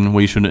vegetation.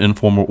 We issued an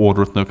informal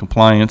order with no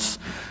compliance.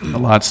 The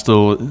lot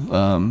still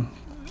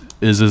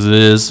is as it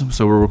is,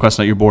 so we're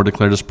requesting that your board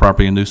declare this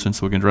property a nuisance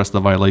so we can address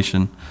the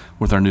violation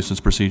with our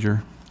nuisance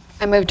procedure.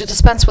 I move to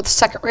dispense with the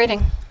second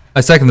reading. I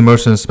second the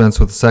motion to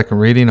dispense with the second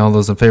reading. All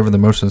those in favor of the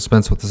motion to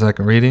dispense with the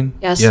second reading?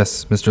 Yes.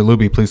 Yes. Mr.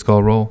 Luby, please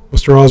call roll.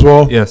 Mr.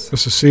 Oswald? Yes.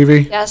 Mrs.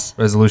 Seavey? Yes.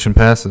 Resolution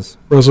passes.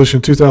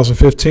 Resolution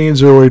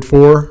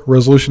 2015-084,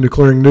 resolution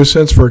declaring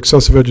nuisance for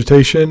excessive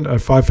vegetation at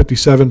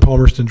 557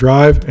 Palmerston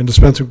Drive and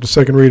dispensing with the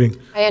second reading.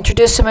 I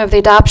introduce and move the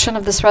adoption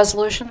of this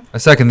resolution. I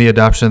second the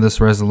adoption of this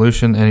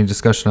resolution. Any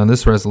discussion on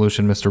this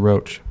resolution? Mr.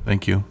 Roach.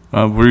 Thank you.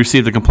 We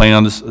received a complaint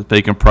on this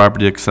vacant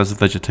property, excessive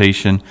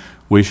vegetation.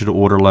 We issued an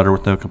order letter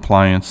with no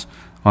compliance.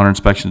 On our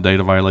inspection today,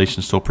 the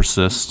violation still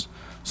persists.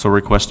 So we're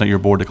requesting that your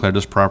board declare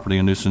this property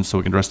a nuisance so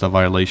we can address that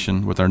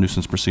violation with our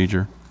nuisance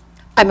procedure.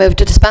 I move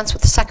to dispense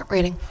with the second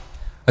reading.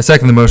 I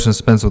second the motion to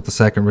dispense with the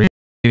second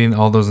reading.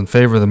 All those in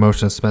favor of the motion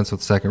to dispense with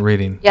the second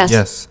reading? Yes.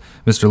 Yes.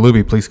 Mr.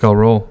 Luby, please call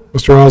roll.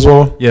 Mr.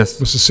 Oswald? Yes.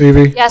 Mrs.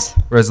 Seavey? Yes.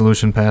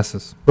 Resolution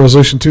passes.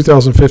 Resolution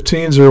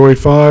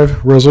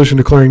 2015-085, resolution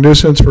declaring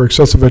nuisance for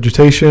excessive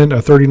vegetation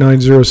at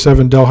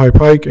 3907 Delhi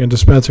Pike and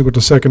dispensing with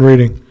the second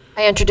reading.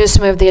 I introduce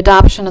and move the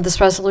adoption of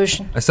this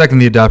resolution. I second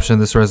the adoption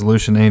of this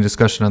resolution. Any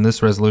discussion on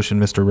this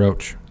resolution? Mr.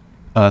 Roach.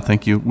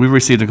 Thank you. We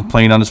received a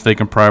complaint on this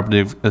vacant property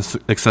of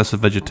excessive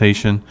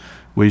vegetation.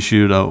 We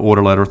issued an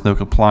order letter with no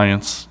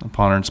compliance.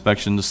 Upon our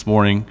inspection this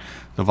morning,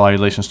 the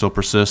violation still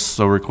persists,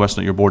 so we're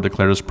requesting that your board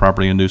declare this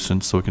property a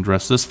nuisance so we can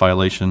address this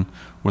violation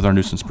with our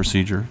nuisance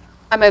procedure.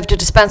 I move to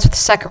dispense with the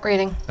second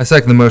reading. I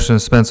second the motion to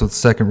dispense with the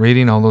second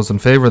reading. All those in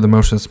favor of the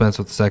motion to dispense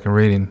with the second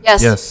reading?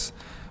 Yes. Yes.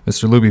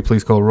 Mr. Luby,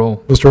 please call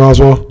roll. Mr.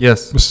 Oswald?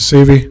 Yes.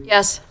 Mrs. Seavey?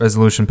 Yes.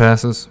 Resolution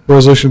passes.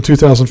 Resolution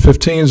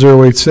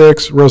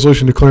 2015-086,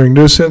 resolution declaring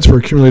nuisance for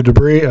accumulated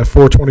debris at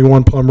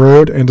 421 Plum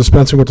Road and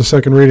dispensing with the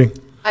second reading.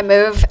 I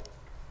move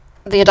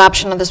the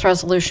adoption of this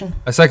resolution.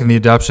 I second the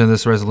adoption of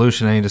this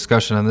resolution. Any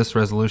discussion on this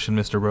resolution,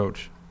 Mr.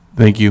 Roach?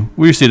 Thank you.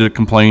 We received a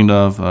complaint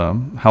of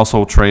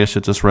household trash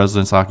at this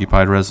residence,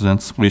 occupied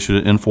residence. We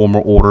issued an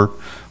informal order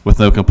with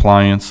no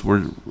compliance.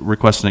 We're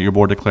requesting that your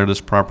board declare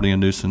this property a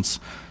nuisance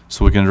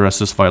so we can address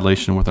this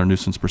violation with our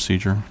nuisance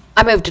procedure.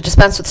 I move to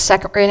dispense with the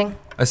second reading.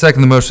 I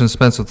second the motion to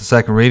dispense with the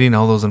second reading.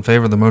 All those in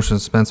favor of the motion to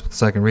dispense with the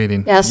second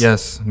reading? Yes.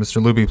 Yes.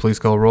 Mr. Luby, please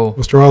call roll.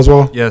 Mr.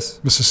 Oswald? Yes.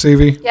 Mrs.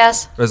 Seavey?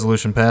 Yes.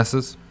 Resolution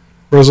passes.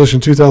 Resolution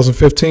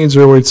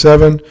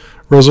 2015-087,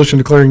 resolution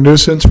declaring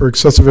nuisance for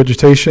excessive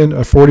vegetation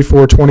at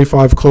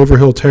 4425 Clover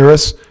Hill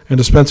Terrace and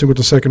dispensing with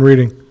the second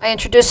reading. I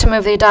introduce and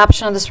move the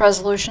adoption of this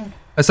resolution.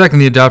 I second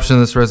the adoption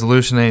of this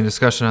resolution. Any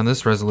discussion on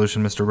this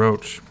resolution, Mr.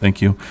 Roach?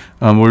 Thank you.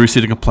 We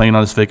received a complaint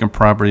on this vacant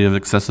property of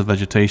excessive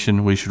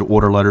vegetation. We issued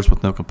order letters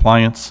with no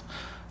compliance.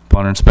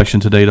 Upon our inspection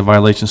today, the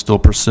violation still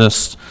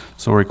persists,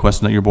 so we're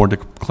requesting that your board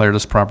declare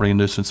this property a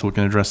nuisance so we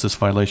can address this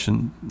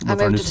violation I with our move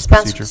to nuisance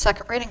dispense with procedure. the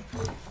second reading.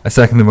 I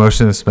second the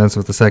motion to dispense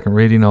with the second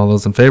reading. All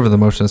those in favor of the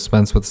motion to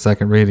dispense with the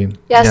second reading?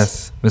 Yes.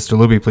 Yes. Mr.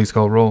 Luby, please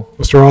call roll.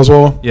 Mr.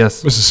 Oswald?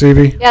 Yes. Mrs.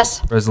 Seavey?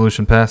 Yes.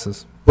 Resolution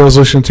passes.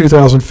 Resolution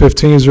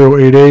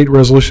 2015-088,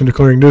 resolution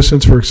declaring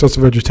nuisance for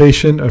excessive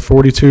vegetation at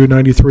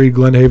 4293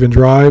 Glenhaven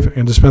Drive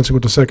and dispensing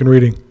with the second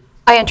reading.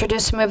 I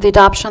introduce and move the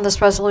adoption of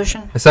this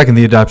resolution. I second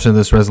the adoption of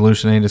this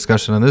resolution. Any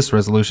discussion on this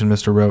resolution,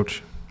 Mr.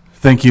 Roach?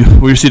 Thank you.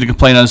 We received a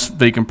complaint on this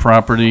vacant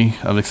property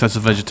of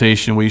excessive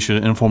vegetation. We issued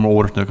an informal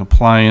order with no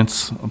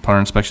compliance. Upon our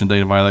inspection today,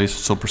 the violation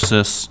still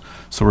persists,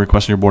 so we're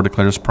requesting your board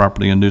declare this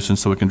property a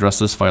nuisance so we can address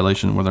this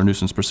violation with our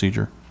nuisance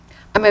procedure.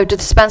 I move to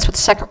dispense with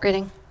the second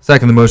reading.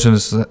 Second the motion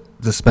to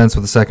dispense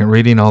with the second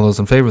reading. All those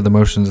in favor of the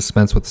motion to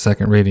dispense with the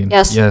second reading?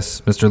 Yes.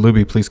 Yes. Mr.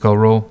 Luby, please call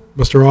roll.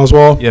 Mr.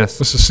 Oswald? Yes.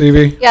 Mrs.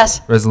 Seavey?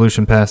 Yes.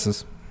 Resolution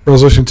passes.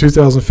 Resolution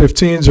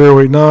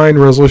 2015-089,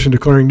 resolution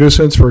declaring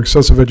nuisance for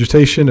excessive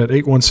vegetation at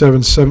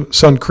 817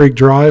 Sun Creek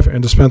Drive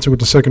and dispensing with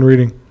the second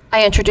reading.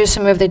 I introduce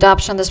and move the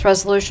adoption of this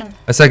resolution.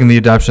 I second the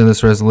adoption of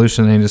this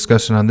resolution. Any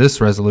discussion on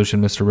this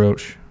resolution, Mr.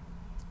 Roach?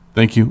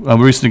 Thank you. We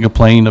received a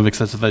complaint of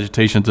excessive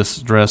vegetation at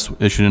this address,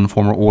 issued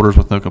informal orders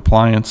with no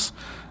compliance.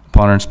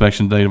 Upon our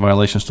inspection today, the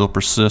violation still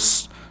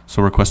persists,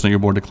 so we're requesting that your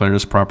board declare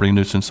this property a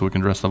nuisance so we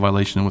can address the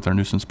violation with our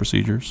nuisance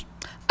procedures.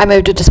 I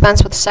move to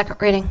dispense with the second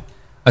reading.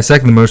 I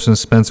second the motion to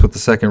dispense with the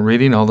second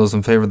reading. All those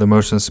in favor of the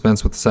motion to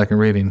dispense with the second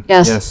reading?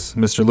 Yes. Yes.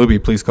 Mr.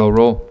 Luby, please call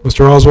roll.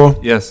 Mr.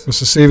 Oswald? Yes.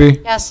 Mrs.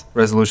 Seavey? Yes.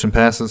 Resolution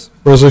passes.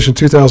 Resolution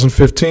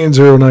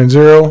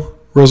 2015-090,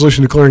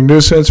 resolution declaring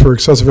nuisance for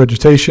excessive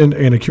vegetation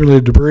and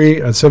accumulated debris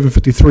at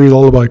 753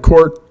 Lullaby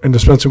Court and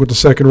dispensing with the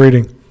second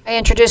reading. I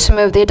introduce and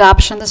move the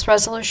adoption of this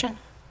resolution.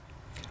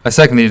 I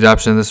second the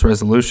adoption of this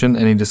resolution.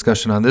 Any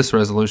discussion on this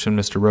resolution,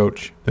 Mr.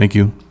 Roach? Thank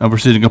you. I've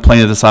received a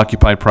complaint of this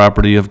occupied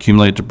property of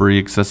accumulated debris,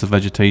 excessive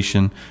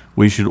vegetation.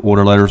 We issued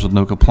order letters with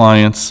no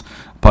compliance.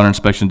 Upon our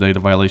inspection today, the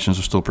violations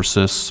are still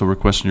persist, so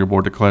requesting your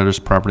board declare this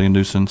property a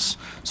nuisance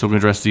so we can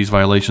address these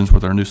violations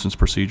with our nuisance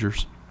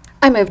procedures.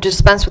 I move to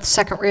dispense with the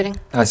second reading.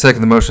 I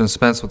second the motion to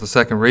dispense with the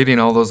second reading.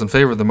 All those in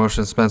favor of the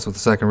motion to dispense with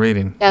the second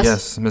reading? Yes.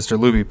 Yes. Mr.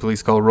 Luby,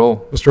 please call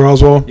roll. Mr.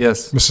 Oswald?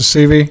 Yes. Mrs.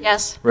 Seavey?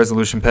 Yes.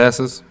 Resolution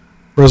passes.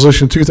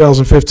 Resolution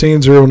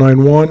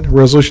 2015-091,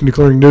 resolution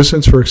declaring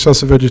nuisance for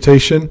excessive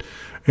vegetation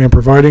and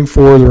providing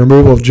for the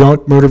removal of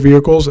junk motor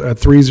vehicles at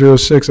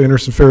 306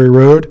 Anderson Ferry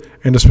Road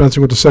and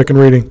dispensing with the second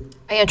reading.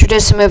 I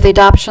introduce and move the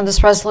adoption of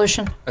this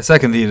resolution. I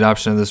second the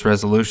adoption of this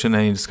resolution.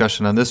 Any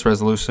discussion on this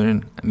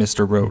resolution,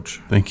 Mr.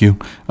 Roach? Thank you.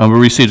 We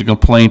received a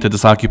complaint at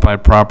this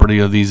occupied property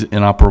of these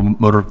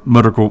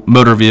inoperable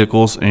motor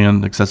vehicles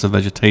and excessive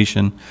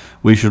vegetation.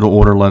 We issued an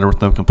order letter with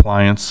no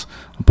compliance.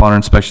 Upon our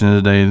inspection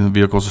of the day, the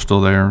vehicles are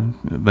still there,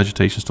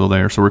 vegetation is still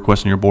there, so we're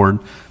requesting your board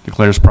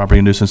declare this property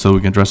a nuisance so we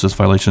can address this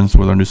violations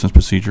with our nuisance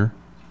procedure.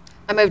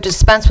 I move to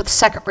dispense with the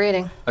second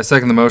reading. I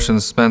second the motion to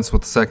dispense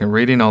with the second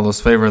reading. All those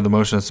in favor of the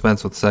motion to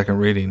dispense with the second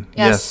reading?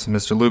 Yes.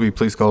 Mr. Luby,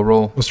 please call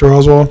roll. Mr.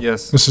 Oswald?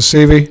 Yes. Mrs.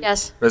 Seavey?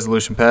 Yes.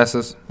 Resolution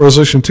passes.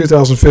 Resolution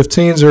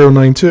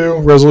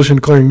 2015-092, resolution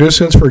declaring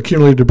nuisance for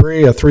accumulated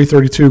debris at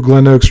 332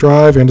 Glen Oaks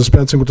Drive and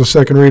dispensing with the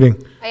second reading.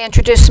 I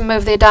introduce and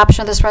move the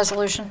adoption of this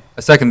resolution.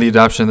 I second the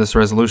adoption of this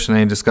resolution.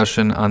 Any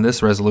discussion on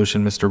this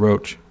resolution, Mr.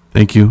 Roach?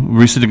 Thank you.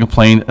 We received a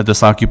complaint at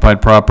this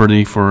occupied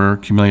property for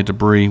accumulated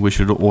debris. We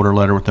issued an order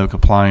letter with no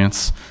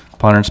compliance.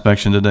 Upon our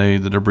inspection today,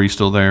 the debris is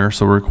still there,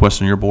 so we're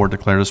requesting your board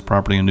declare this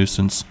property a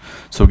nuisance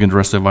so we can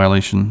address the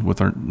violation with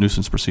our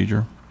nuisance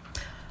procedure.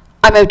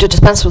 I move to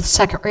dispense with the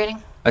second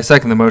reading. I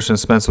second the motion to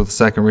dispense with the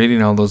second reading.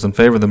 All those in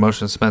favor of the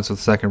motion to dispense with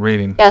the second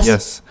reading? Yes.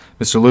 Yes.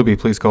 Mr. Luby,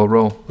 please call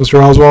roll.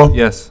 Mr. Oswald?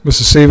 Yes.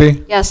 Mrs.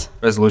 Seavey? Yes.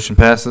 Resolution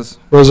passes.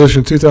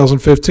 Resolution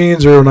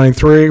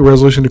 2015-093,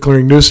 resolution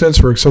declaring nuisance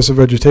for excessive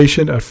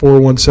vegetation at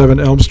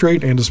 417 Elm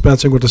Street and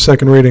dispensing with the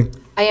second reading.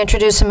 I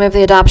introduce and move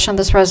the adoption of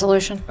this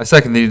resolution. I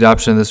second the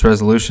adoption of this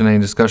resolution. Any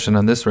discussion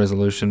on this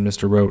resolution,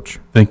 Mr. Roach?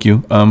 Thank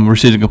you. We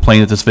received a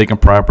complaint at this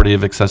vacant property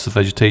of excessive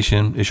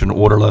vegetation, issued an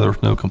order letter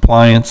with no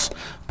compliance.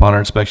 Upon our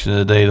inspection of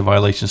the day, the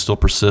violation still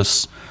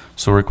persists,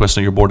 so we're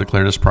requesting your board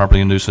declare this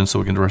property a nuisance so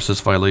we can address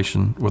this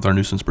violation with our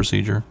nuisance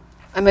procedure.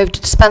 I move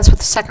to dispense with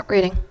the second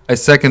reading. I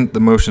second the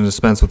motion to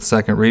dispense with the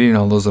second reading.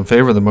 All those in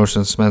favor of the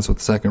motion to dispense with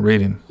the second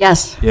reading?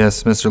 Yes.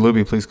 Yes. Mr.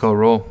 Luby, please call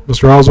roll.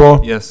 Mr.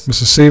 Oswald? Yes.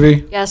 Mrs.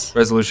 Seavey? Yes.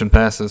 Resolution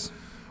passes.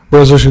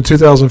 Resolution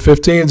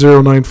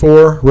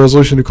 2015-094,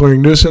 resolution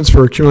declaring nuisance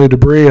for accumulated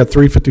debris at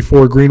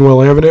 354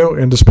 Greenwell Avenue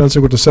and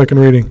dispensing with the second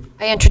reading.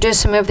 I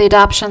introduce and move the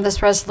adoption of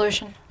this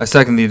resolution. I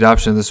second the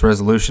adoption of this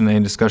resolution. Any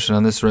discussion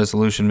on this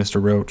resolution?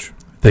 Mr. Roach.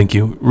 Thank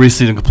you.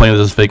 Received a complaint of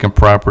this vacant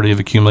property of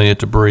accumulated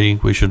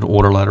debris. We should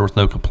order a letter with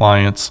no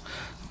compliance.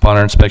 Upon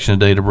our inspection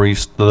today,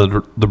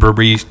 the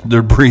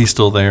debris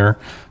still there.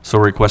 So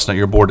we're requesting that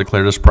your board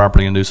declare this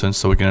property a nuisance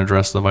so we can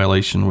address the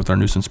violation with our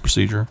nuisance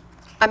procedure.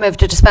 I move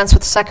to dispense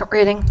with the second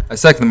reading. I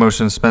second the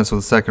motion to dispense with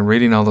the second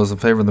reading. All those in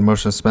favor of the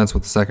motion to dispense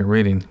with the second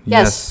reading?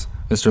 Yes.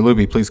 Mr.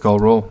 Luby, please call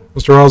roll.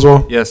 Mr.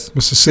 Oswald? Yes.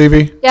 Mrs.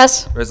 Seavey?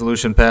 Yes.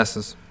 Resolution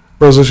passes.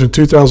 Resolution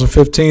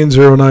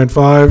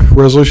 2015-095,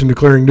 resolution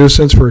declaring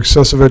nuisance for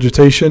excessive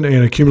vegetation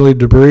and accumulated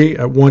debris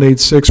at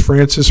 186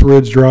 Francis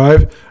Ridge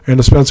Drive and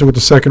dispensing with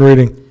the second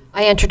reading.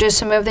 I introduce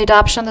and move the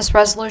adoption of this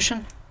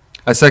resolution.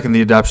 I second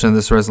the adoption of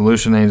this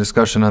resolution. Any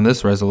discussion on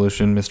this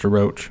resolution? Mr.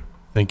 Roach.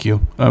 Thank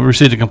you. We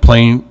received a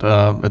complaint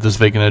at this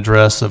vacant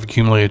address of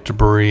accumulated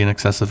debris and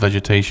excessive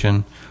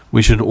vegetation.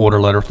 We should order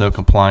a letter with no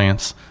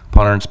compliance.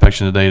 Upon our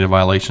inspection today, the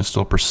violation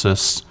still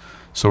persists.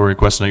 So we're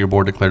requesting that your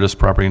board declare this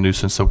property a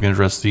nuisance so we can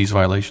address these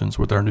violations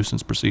with our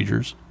nuisance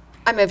procedures.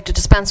 I move to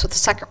dispense with the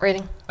second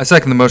reading. I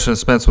second the motion to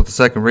dispense with the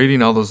second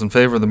reading. All those in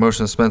favor of the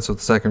motion to dispense with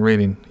the second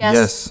reading?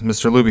 Yes.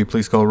 Mr. Luby,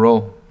 please call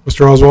roll.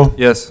 Mr. Oswald?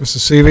 Yes. Mrs.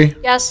 Seavey?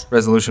 Yes.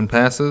 Resolution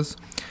passes.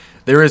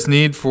 There is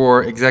need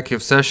for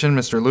executive session.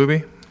 Mr.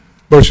 Luby.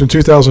 Motion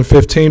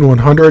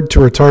 2015-100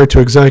 to retire to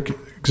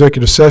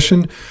executive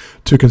session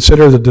to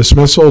consider the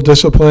dismissal,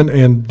 discipline,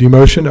 and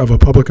demotion of a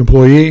public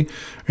employee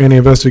and the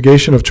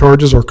investigation of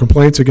charges or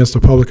complaints against a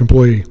public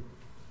employee.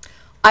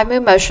 I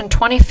move motion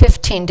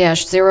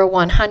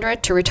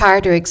 2015-0100 to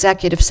retire to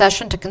executive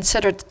session to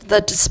consider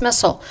the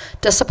dismissal,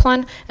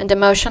 discipline, and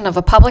demotion of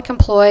a public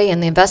employee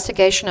and the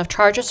investigation of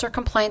charges or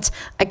complaints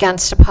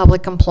against a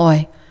public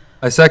employee.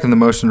 I second the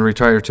motion to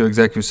retire to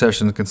executive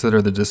session to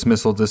consider the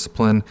dismissal,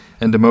 discipline,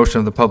 and demotion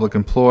of the public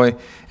employee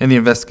and the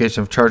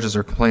investigation of charges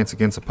or complaints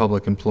against a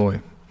public employee.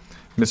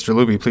 Mr.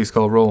 Luby, please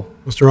call roll.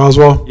 Mr.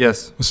 Oswald?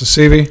 Yes. Mrs.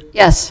 Seavey?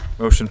 Yes.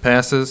 Motion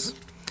passes.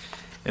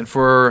 And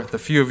for the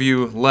few of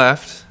you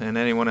left and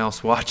anyone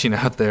else watching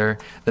out there,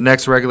 the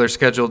next regular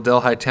scheduled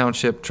Delhi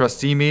Township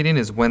trustee meeting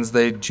is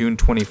Wednesday, June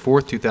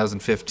 24th,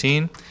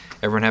 2015.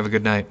 Everyone have a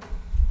good night.